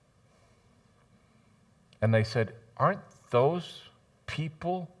 And they said, aren't those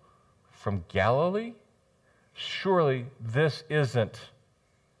people from Galilee? Surely this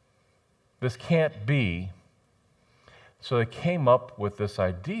can't be. So they came up with this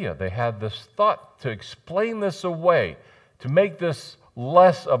idea. They had this thought to explain this away, to make this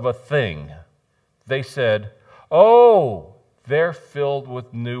less of a thing. They said, oh, they're filled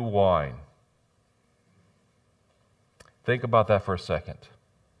with new wine. Think about that for a second.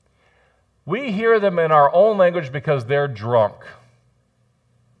 We hear them in our own language because they're drunk.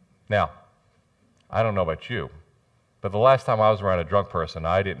 Now, I don't know about you, but the last time I was around a drunk person,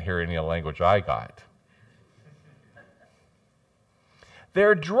 I didn't hear any language I got.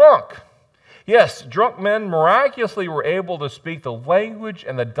 They're drunk. Yes, drunk men miraculously were able to speak the language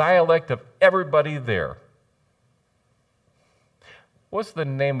and the dialect of everybody there. What's the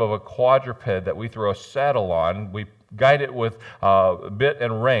name of a quadruped that we throw a saddle on? We guide it with bit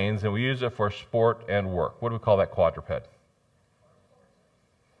and reins, and we use it for sport and work. What do we call that quadruped?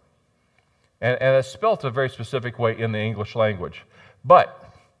 And it's spelt a very specific way in the English language.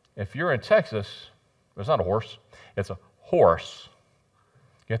 But if you're in Texas, it's not a horse, it's a horse.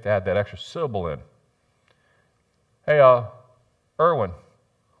 You have to add that extra syllable in. Hey, Erwin,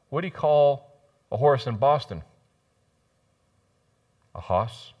 what do you call a horse in Boston? A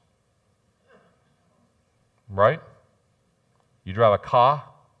hoss. Right? You drive a car.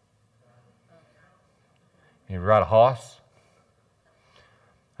 You ride a horse.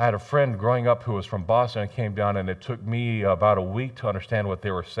 I had a friend growing up who was from Boston and came down, and it took me about a week to understand what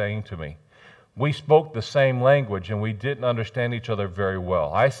they were saying to me. We spoke the same language, and we didn't understand each other very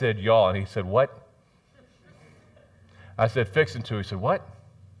well. I said, y'all, and he said, what? I said, fixin' to. He said, what?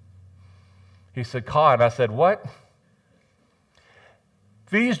 He said, "Con." I said, "What?"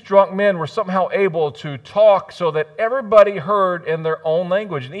 These drunk men were somehow able to talk so that everybody heard in their own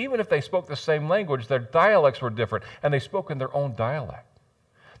language. And even if they spoke the same language, their dialects were different, and they spoke in their own dialect.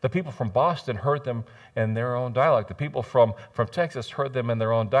 The people from Boston heard them in their own dialect. The people from Texas heard them in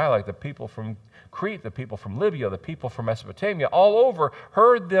their own dialect. The people from Crete, the people from Libya, the people from Mesopotamia, all over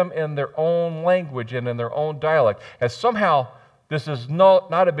heard them in their own language and in their own dialect. And somehow this is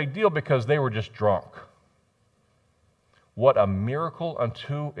not a big deal because they were just drunk. What a miracle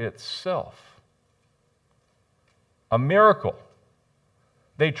unto itself. A miracle.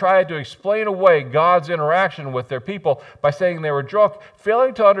 They tried to explain away God's interaction with their people by saying they were drunk,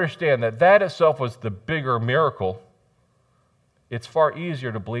 failing to understand that that itself was the bigger miracle. It's far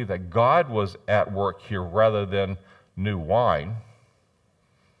easier to believe that God was at work here rather than new wine.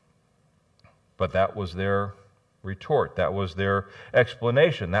 But that was their retort. That was their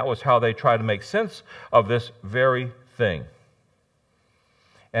explanation. That was how they tried to make sense of this very thing.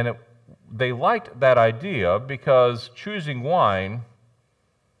 And they liked that idea because choosing wine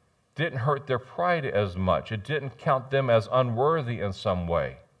didn't hurt their pride as much. It didn't count them as unworthy in some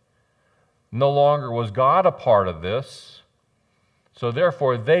way. No longer was God a part of this, so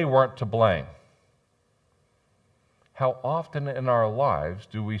therefore they weren't to blame. How often in our lives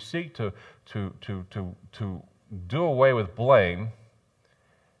do we seek to do away with blame,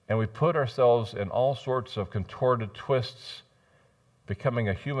 and we put ourselves in all sorts of contorted twists, becoming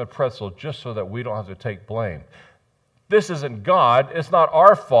a human pretzel just so that we don't have to take blame. This isn't God. It's not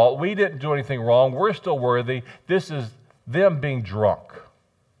our fault. We didn't do anything wrong. We're still worthy. This is them being drunk.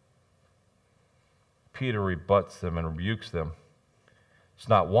 Peter rebuts them and rebukes them. It's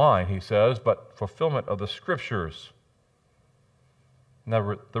not wine, he says, but fulfillment of the Scriptures.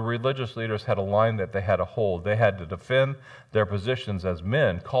 Now, the religious leaders had a line that they had to hold. They had to defend their positions as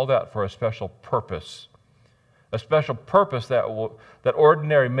men, called out for a special purpose. A special purpose that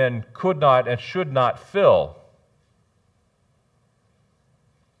ordinary men could not and should not fill.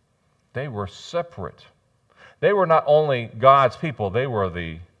 They were separate. They were not only God's people, they were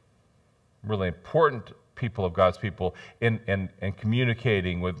the really important people of God's people in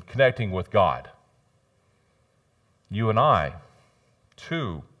communicating with, connecting with God. You and I,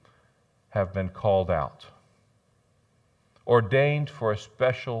 too, have been called out, ordained for a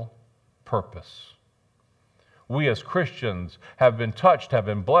special purpose. We as Christians have been touched, have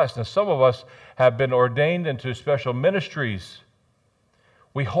been blessed, and some of us have been ordained into special ministries.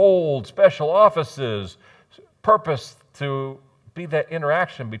 We hold special offices, purpose to be that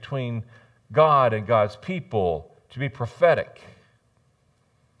interaction between God and God's people, to be prophetic.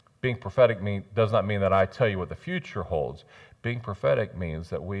 Being prophetic does not mean that I tell you what the future holds. Being prophetic means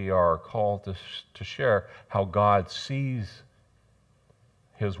that we are called to share how God sees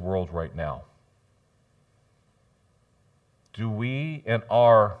His world right now. Do we, in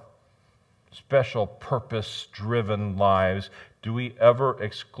our special purpose-driven lives, do we ever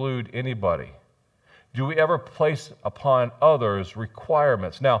exclude anybody? Do we ever place upon others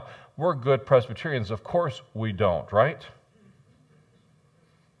requirements? Now, we're good Presbyterians. Of course we don't, right?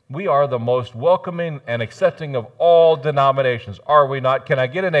 We are the most welcoming and accepting of all denominations, are we not? Can I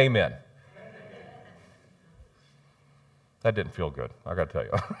get an amen? That didn't feel good, I got to tell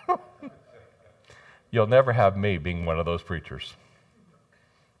you. You'll never have me being one of those preachers.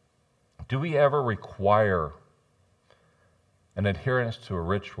 Do we ever require an adherence to a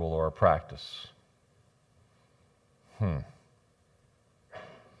ritual or a practice?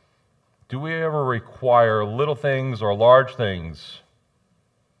 Do we ever require little things or large things?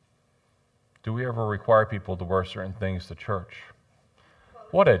 Do we ever require people to wear certain things to church?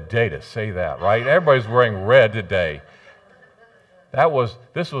 What a day to say that, right? Everybody's wearing red today.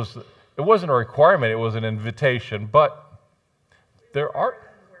 It wasn't a requirement, it was an invitation, but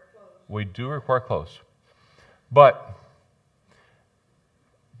we do require clothes. But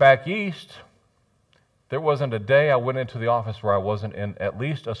back east, there wasn't a day I went into the office where I wasn't in at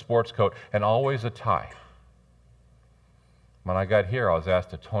least a sports coat and always a tie. When I got here, I was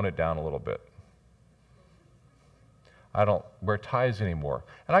asked to tone it down a little bit. I don't wear ties anymore.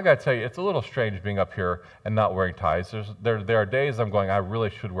 And I got to tell you, it's a little strange being up here and not wearing ties. There are days I'm going, I really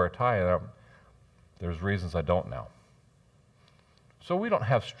should wear a tie, and there's reasons I don't now. So we don't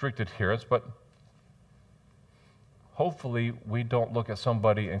have strict adherence, but hopefully we don't look at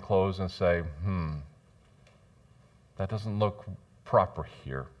somebody in clothes and say, that doesn't look proper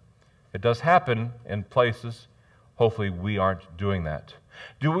here. It does happen in places. Hopefully we aren't doing that.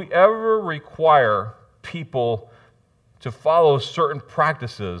 Do we ever require people to follow certain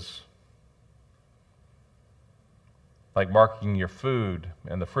practices like marking your food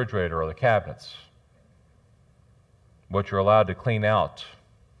in the refrigerator or the cabinets, what you're allowed to clean out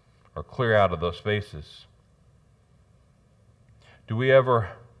or clear out of those spaces? Do we ever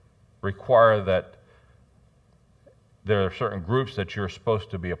require that there are certain groups that you're supposed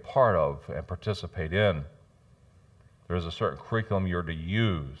to be a part of and participate in? There's a certain curriculum you're to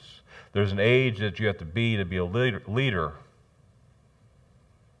use. There's an age that you have to be a leader.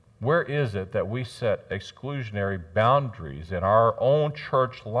 Where is it that we set exclusionary boundaries in our own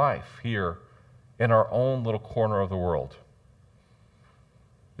church life here in our own little corner of the world?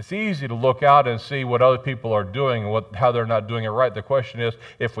 It's easy to look out and see what other people are doing and how they're not doing it right. The question is,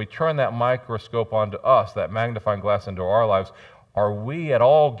 if we turn that microscope onto us, that magnifying glass into our lives, are we at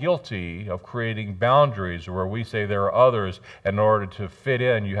all guilty of creating boundaries where we say there are others, and in order to fit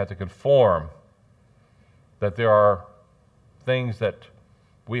in, you have to conform? That there are things that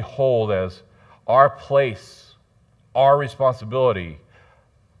we hold as our place, our responsibility,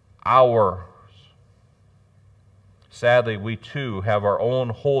 ours. Sadly, we too have our own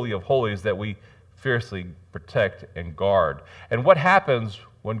holy of holies that we fiercely protect and guard. And what happens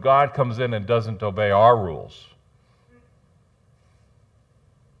when God comes in and doesn't obey our rules?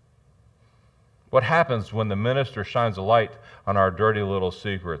 What happens when the minister shines a light on our dirty little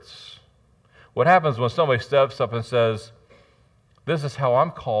secrets? What happens when somebody steps up and says, this is how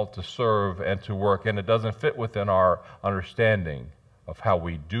I'm called to serve and to work, and it doesn't fit within our understanding of how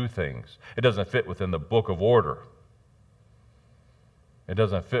we do things. It doesn't fit within the book of order. It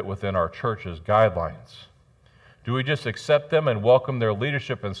doesn't fit within our church's guidelines. Do we just accept them and welcome their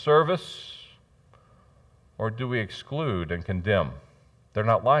leadership and service? Or do we exclude and condemn? They're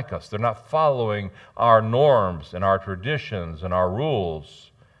not like us. They're not following our norms and our traditions and our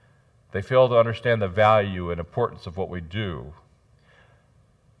rules. They fail to understand the value and importance of what we do.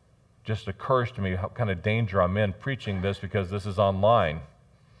 Just occurs to me how kind of danger I'm in preaching this, because this is online.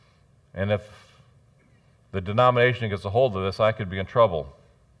 And if the denomination gets a hold of this, I could be in trouble.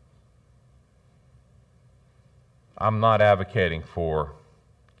 I'm not advocating for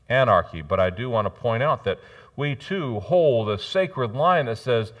anarchy, but I do want to point out that we too hold a sacred line that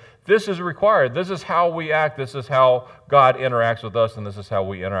says this is required, this is how we act, this is how God interacts with us, and this is how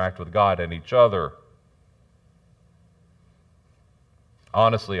we interact with God and each other.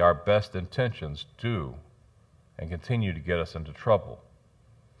 Honestly, our best intentions do and continue to get us into trouble.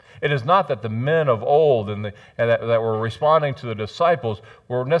 It is not that the men of old and that were responding to the disciples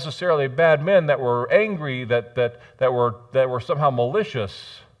were necessarily bad men, that were angry, that were somehow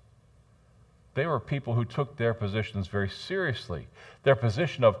malicious. They were people who took their positions very seriously, their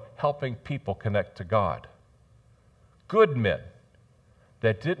position of helping people connect to God. Good men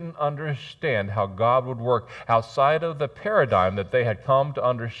that didn't understand how God would work outside of the paradigm that they had come to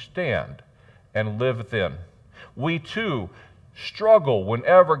understand and live within. We too struggle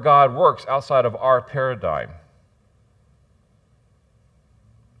whenever God works outside of our paradigm.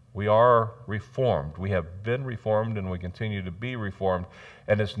 We are reformed. We have been reformed and we continue to be reformed.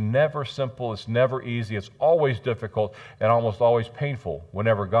 And it's never simple, it's never easy, it's always difficult and almost always painful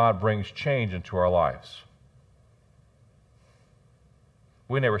whenever God brings change into our lives.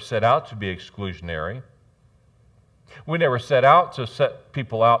 We never set out to be exclusionary. We never set out to set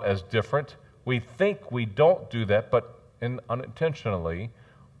people out as different. We think we don't do that, but unintentionally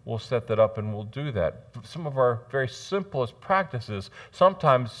we'll set that up and we'll do that. Some of our very simplest practices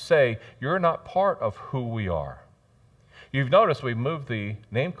sometimes say, you're not part of who we are. You've noticed we moved the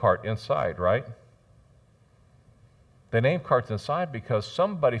name cart inside, right? The name cart's inside because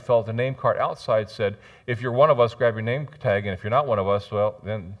somebody felt the name cart outside said, if you're one of us, grab your name tag, and if you're not one of us, well,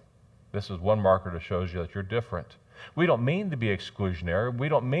 then this is one marker that shows you that you're different. We don't mean to be exclusionary. We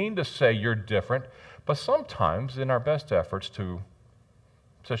don't mean to say you're different, but sometimes in our best efforts to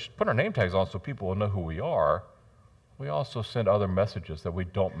put our name tags on so people will know who we are, we also send other messages that we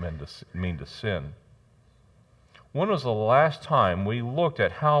don't mean to send. When was the last time we looked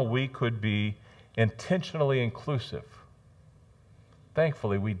at how we could be intentionally inclusive?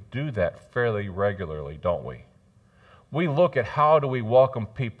 Thankfully, we do that fairly regularly, don't we? We look at how do we welcome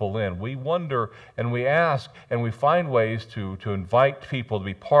people in. We wonder and we ask and we find ways to invite people to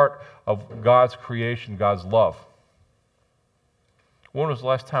be part of God's creation, God's love. When was the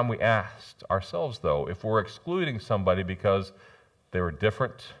last time we asked ourselves, though, if we're excluding somebody because they were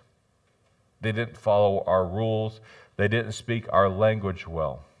different, they didn't follow our rules, they didn't speak our language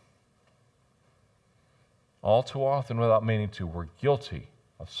well? All too often, without meaning to, we're guilty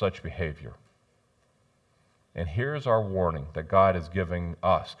of such behavior. And here's our warning that God is giving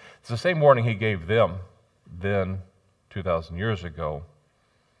us. It's the same warning He gave them then, 2,000 years ago.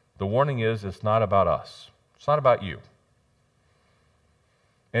 The warning is, it's not about us. It's not about you.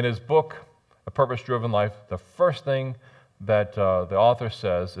 In his book, A Purpose-Driven Life, the first thing that the author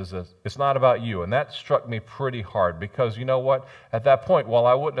says is that it's not about you. And that struck me pretty hard because you know what? At that point, while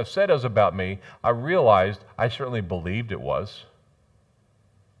I wouldn't have said it was about me, I realized I certainly believed it was.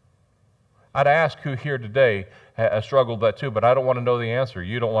 I'd ask who here today has struggled with that too, but I don't want to know the answer.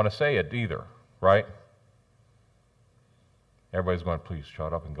 You don't want to say it either, right? Everybody's going, please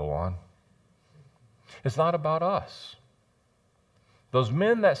shut up and go on. It's not about us. Those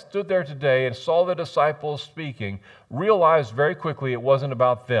men that stood there today and saw the disciples speaking realized very quickly it wasn't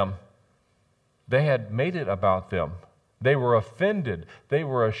about them. They had made it about them. They were offended. They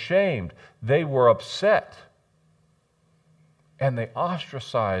were ashamed. They were upset. And they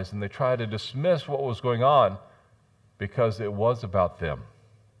ostracized and they tried to dismiss what was going on because it was about them.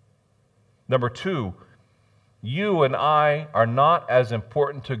 Number two, you and I are not as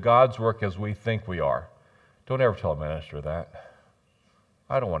important to God's work as we think we are. Don't ever tell a minister that.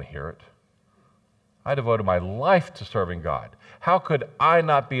 I don't want to hear it. I devoted my life to serving God. How could I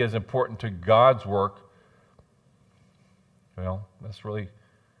not be as important to God's work? Well, that's really,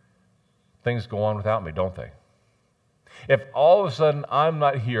 things go on without me, don't they? If all of a sudden I'm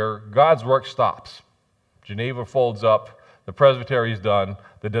not here, God's work stops. Geneva folds up, the Presbyterian's done,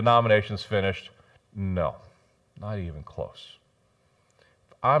 the denomination's finished. No, not even close.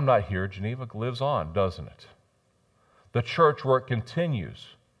 If I'm not here, Geneva lives on, doesn't it? The church work continues.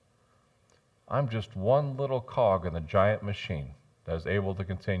 I'm just one little cog in the giant machine that is able to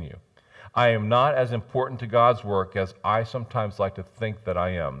continue. I am not as important to God's work as I sometimes like to think that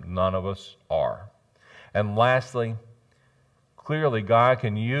I am. None of us are. And lastly, clearly God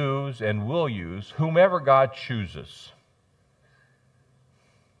can use and will use whomever God chooses.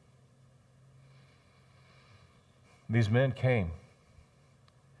 These men came,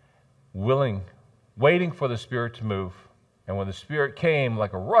 willing, waiting for the Spirit to move. And when the Spirit came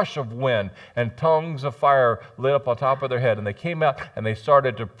like a rush of wind and tongues of fire lit up on top of their head, and they came out and they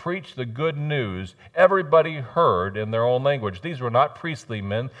started to preach the good news, everybody heard in their own language. These were not priestly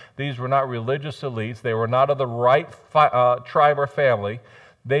men. These were not religious elites. They were not of the right tribe or family.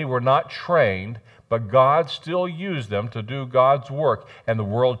 They were not trained, but God still used them to do God's work, and the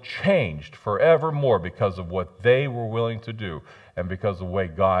world changed forevermore because of what they were willing to do and because of the way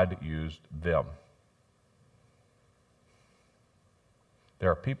God used them. There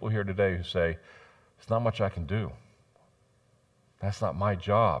are people here today who say, there's not much I can do. That's not my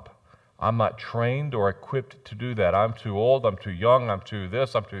job. I'm not trained or equipped to do that. I'm too old, I'm too young, I'm too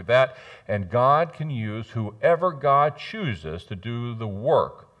this, I'm too that. And God can use whoever God chooses to do the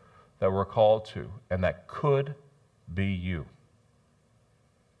work that we're called to, and that could be you.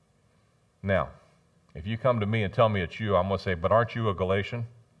 Now, if you come to me and tell me it's you, I'm going to say, but aren't you a Galatian?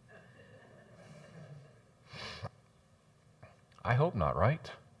 I hope not, right?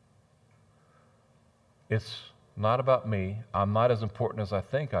 It's not about me. I'm not as important as I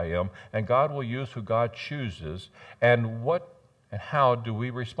think I am, and God will use who God chooses. And what and how do we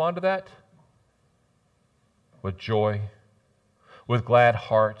respond to that? With joy, with glad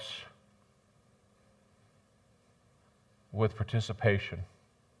hearts, with participation.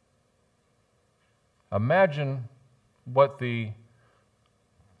 Imagine what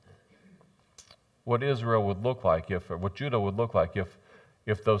Israel would look like, what Judah would look like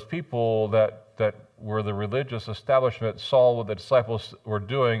if those people that were the religious establishment saw what the disciples were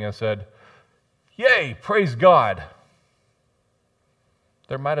doing and said, "Yay, praise God."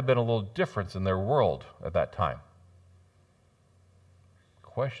 There might have been a little difference in their world at that time. The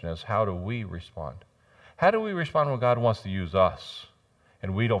question is, how do we respond? How do we respond when God wants to use us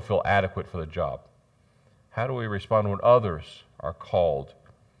and we don't feel adequate for the job? How do we respond when others are called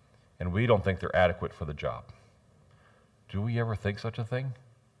and we don't think they're adequate for the job? Do we ever think such a thing?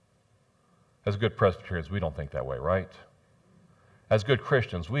 As good Presbyterians, we don't think that way, right? As good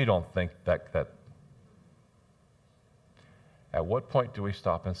Christians, we don't think that. At what point do we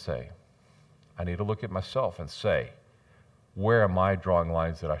stop and say, I need to look at myself and say, where am I drawing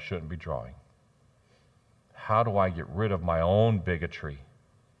lines that I shouldn't be drawing? How do I get rid of my own bigotry?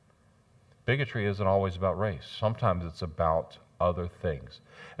 Bigotry isn't always about race. Sometimes it's about other things.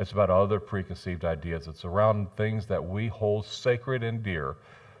 It's about other preconceived ideas. It's around things that we hold sacred and dear.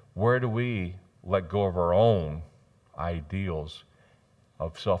 Where do we let go of our own ideals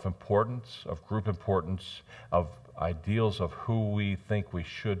of self-importance, of group importance, of ideals of who we think we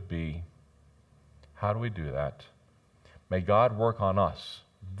should be? How do we do that? May God work on us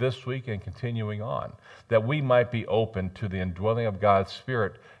this week and continuing on, that we might be open to the indwelling of God's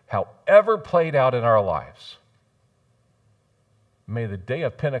Spirit, however played out in our lives. May the day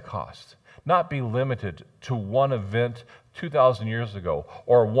of Pentecost not be limited to one event 2,000 years ago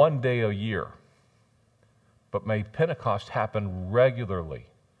or one day a year. But may Pentecost happen regularly.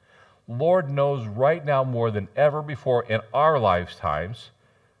 Lord knows right now more than ever before in our lifetimes,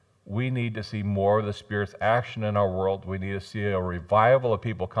 we need to see more of the Spirit's action in our world. We need to see a revival of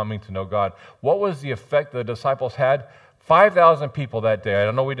people coming to know God. What was the effect the disciples had? 5,000 people that day. I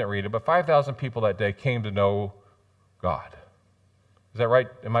don't know, we didn't read it, but 5,000 people that day came to know God. Is that right?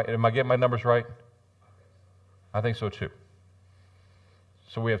 Am I getting my numbers right? I think so too.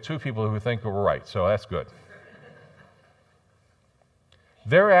 So we have two people who think we're right, so that's good.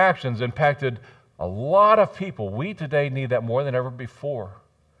 Their actions impacted a lot of people. We today need that more than ever before.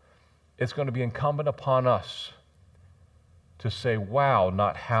 It's going to be incumbent upon us to say wow,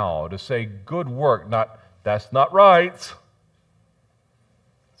 not how, to say good work, not that's not right. It's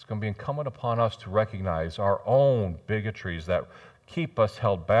going to be incumbent upon us to recognize our own bigotries that keep us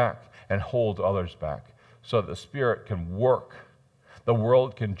held back and hold others back so that the Spirit can work, the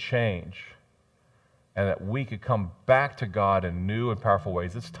world can change, and that we could come back to God in new and powerful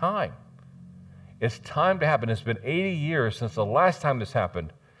ways. It's time. It's time to happen. It's been 80 years since the last time this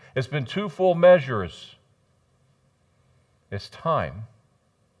happened. It's been 2 full measures. It's time,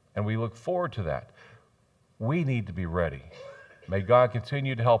 and we look forward to that. We need to be ready. May God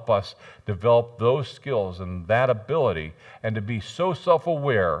continue to help us develop those skills and that ability and to be so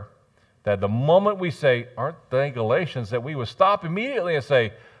self-aware that the moment we say, aren't they Galatians, that we would stop immediately and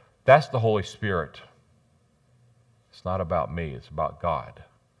say, that's the Holy Spirit. It's not about me, it's about God,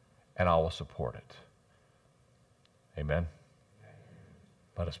 and I will support it. Amen.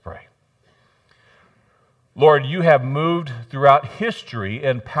 Let us pray. Lord, you have moved throughout history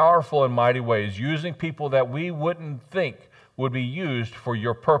in powerful and mighty ways, using people that we wouldn't think would be used for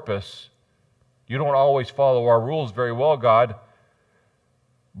your purpose. You don't always follow our rules very well, God,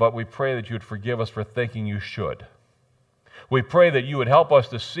 but we pray that you would forgive us for thinking you should. We pray that you would help us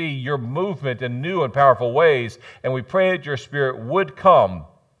to see your movement in new and powerful ways, and we pray that your Spirit would come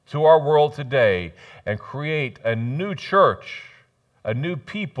to our world today and create a new church, a new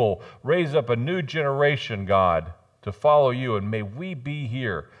people, raise up a new generation, God, to follow you. And may we be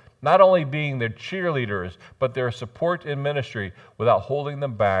here, not only being their cheerleaders, but their support in ministry without holding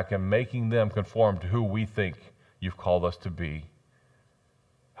them back and making them conform to who we think you've called us to be.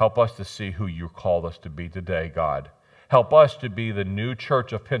 Help us to see who you called us to be today, God. Help us to be the new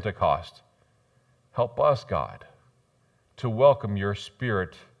church of Pentecost. Help us, God, to welcome your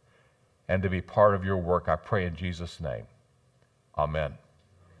Spirit and to be part of your work. I pray in Jesus' name. Amen.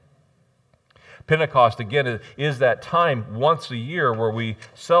 Pentecost, again, is that time once a year where we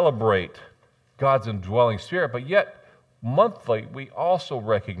celebrate God's indwelling Spirit, but yet monthly we also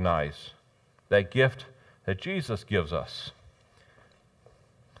recognize that gift that Jesus gives us.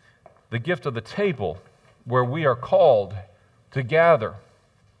 The gift of the table where we are called to gather.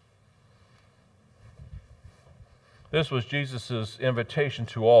 This was Jesus' invitation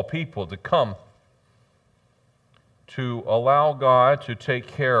to all people to come, to allow God to take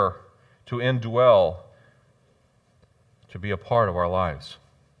care, to indwell, to be a part of our lives.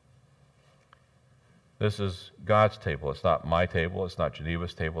 This is God's table. It's not my table. It's not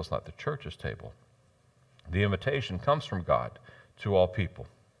Geneva's table. It's not the church's table. The invitation comes from God to all people.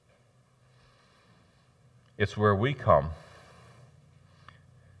 It's where we come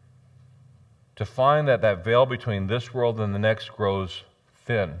to find that that veil between this world and the next grows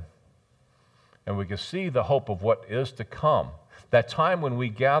thin. And we can see the hope of what is to come. That time when we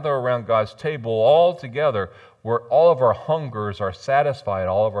gather around God's table all together, where all of our hungers are satisfied,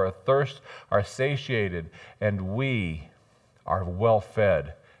 all of our thirsts are satiated, and we are well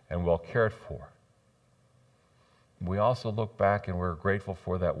fed and well cared for. We also look back and we're grateful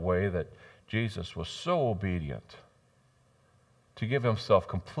for that way that Jesus was so obedient to give himself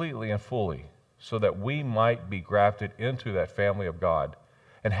completely and fully so that we might be grafted into that family of God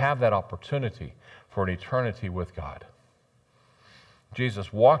and have that opportunity for an eternity with God.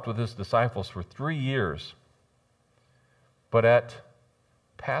 Jesus walked with his disciples for 3 years, but at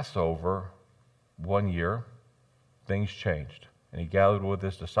Passover, 1 year, things changed. And he gathered with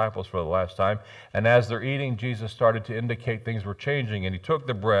his disciples for the last time. And as they're eating, Jesus started to indicate things were changing. And he took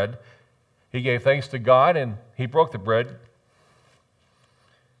the bread, he gave thanks to God, and he broke the bread.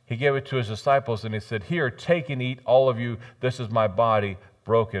 He gave it to his disciples, and he said, "Here, take and eat, all of you. This is my body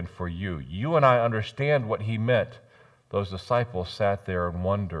broken for you." You and I understand what he meant. Those disciples sat there and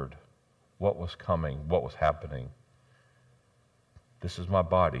wondered what was coming, what was happening. This is my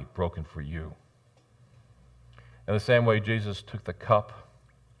body broken for you. In the same way, Jesus took the cup.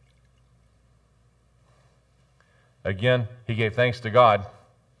 Again, he gave thanks to God,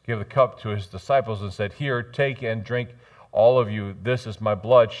 gave the cup to his disciples and said, "Here, take and drink, all of you, this is my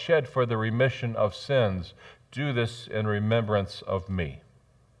blood shed for the remission of sins. Do this in remembrance of me.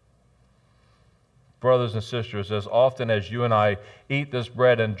 Brothers and sisters, as often as you and I eat this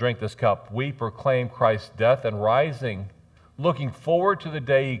bread and drink this cup, we proclaim Christ's death and rising, looking forward to the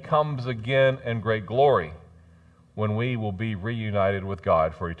day he comes again in great glory, when we will be reunited with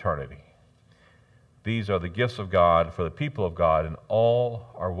God for eternity. These are the gifts of God for the people of God, and all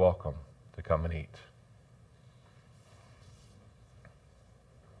are welcome to come and eat.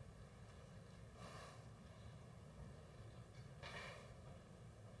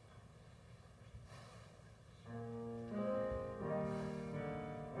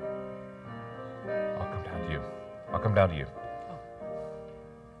 I'll come down to you.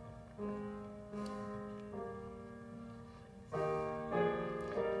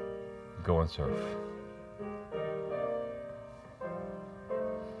 Go and serve.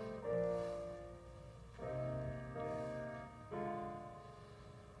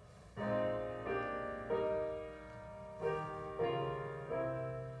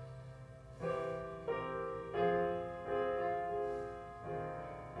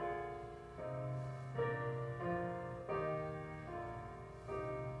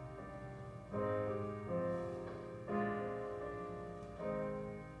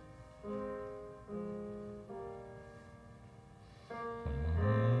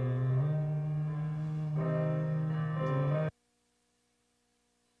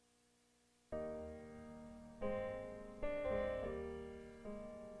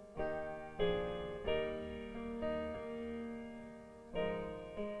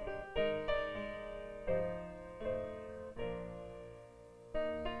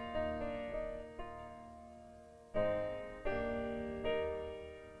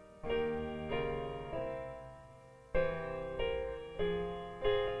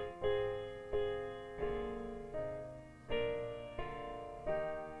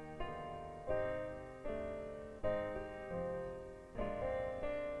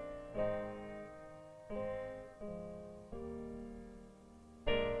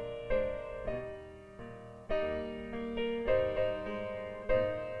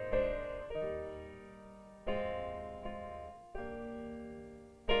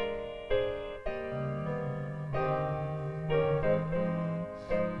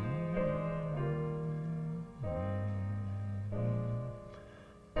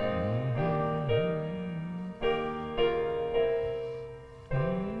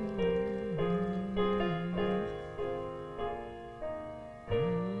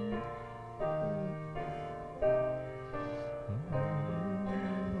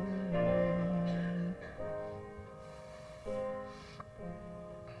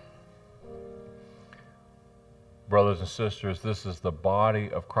 Brothers and sisters, this is the body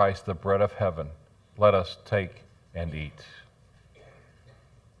of Christ, the bread of heaven. Let us take and eat.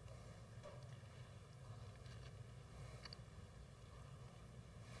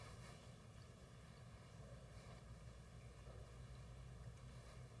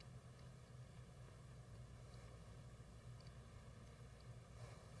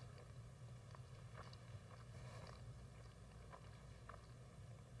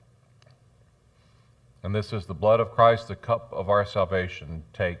 And this is the blood of Christ, the cup of our salvation.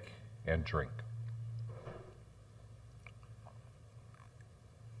 Take and drink.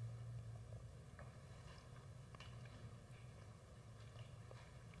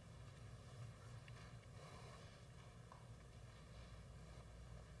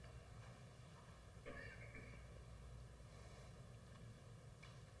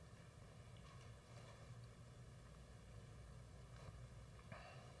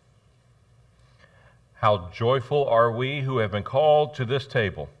 How joyful are we who have been called to this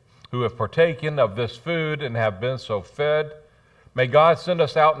table, who have partaken of this food and have been so fed. May God send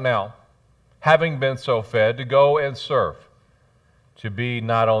us out now, having been so fed, to go and serve, to be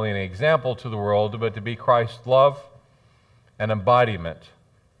not only an example to the world, but to be Christ's love and embodiment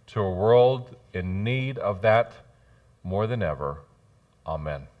to a world in need of that more than ever.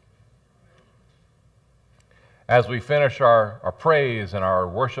 Amen. As we finish our praise and our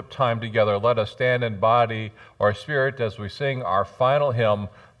worship time together, let us stand in body or spirit as we sing our final hymn,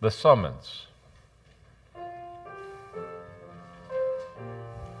 The Summons.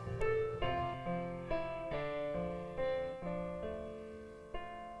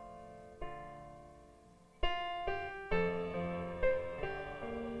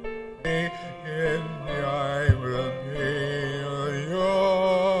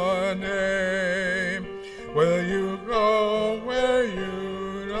 Will you go where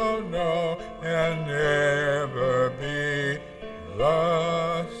you don't know and never be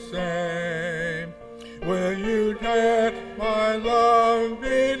the same? Will you get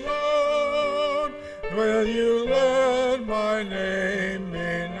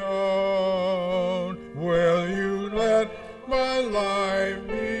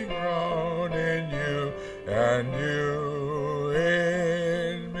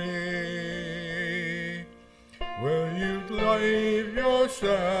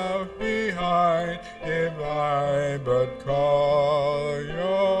left behind if I but call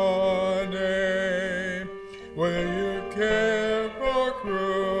your name? Will you care for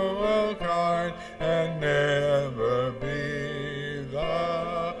cruel kind and never be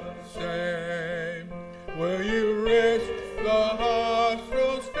the same? Will you risk the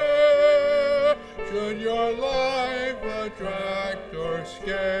hostile stare? Should your life attract or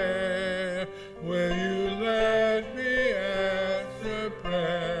scare? Will you let me answer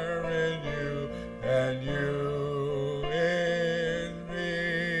prayer in you and you in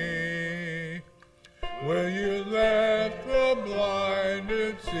me? Will you let the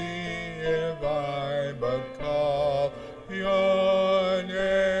blinded see if I but call your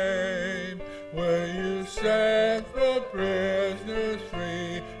name? Will you set the prisoners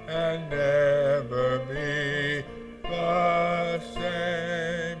free and never be the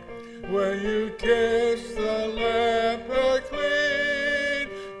same? Will you kiss the leper clean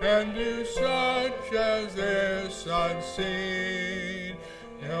and do such as this unseen?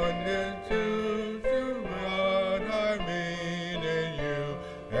 And do what I mean in you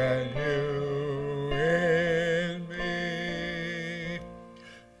and you in me.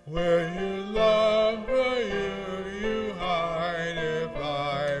 Will you love, will you hide if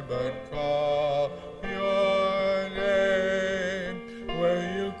I but call your name? Will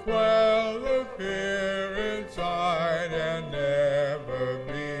you quell the fear inside and never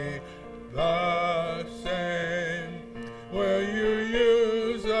be the same? Will you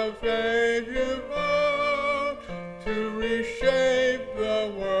use the faith you found to reshape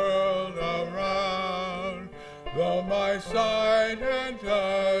the world around? Though my sight and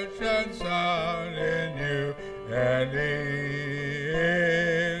touch and sound in you and in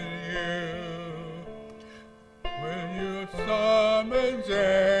you. Will you summons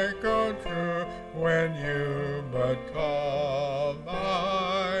echo true when you but call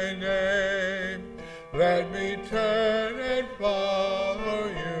my name? Let me turn and follow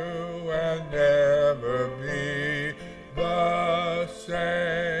you and never be the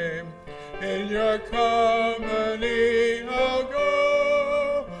same. In your company I'll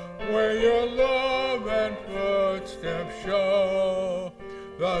go, where your love and footsteps show.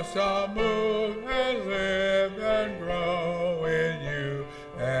 Thus I'll move and live and grow in you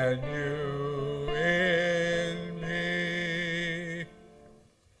and you in me.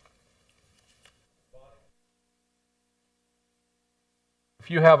 If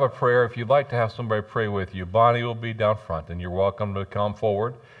you have a prayer, if you'd like to have somebody pray with you, Bonnie will be down front, and you're welcome to come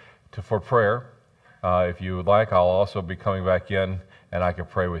forward for prayer. If you would like, I'll also be coming back in, and I can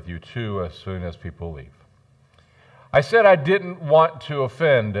pray with you too as soon as people leave. I said I didn't want to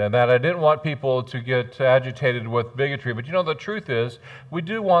offend and that I didn't want people to get agitated with bigotry, but you know, the truth is we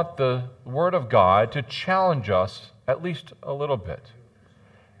do want the Word of God to challenge us at least a little bit.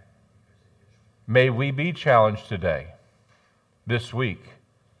 May we be challenged today, this week.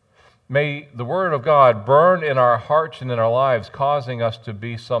 May the Word of God burn in our hearts and in our lives, causing us to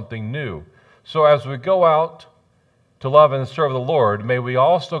be something new. So as we go out to love and serve the Lord, may we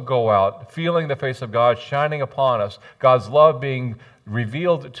also go out feeling the face of God shining upon us, God's love being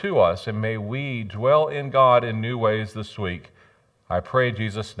revealed to us, and may we dwell in God in new ways this week. I pray in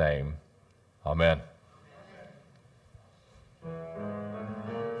Jesus' name. Amen.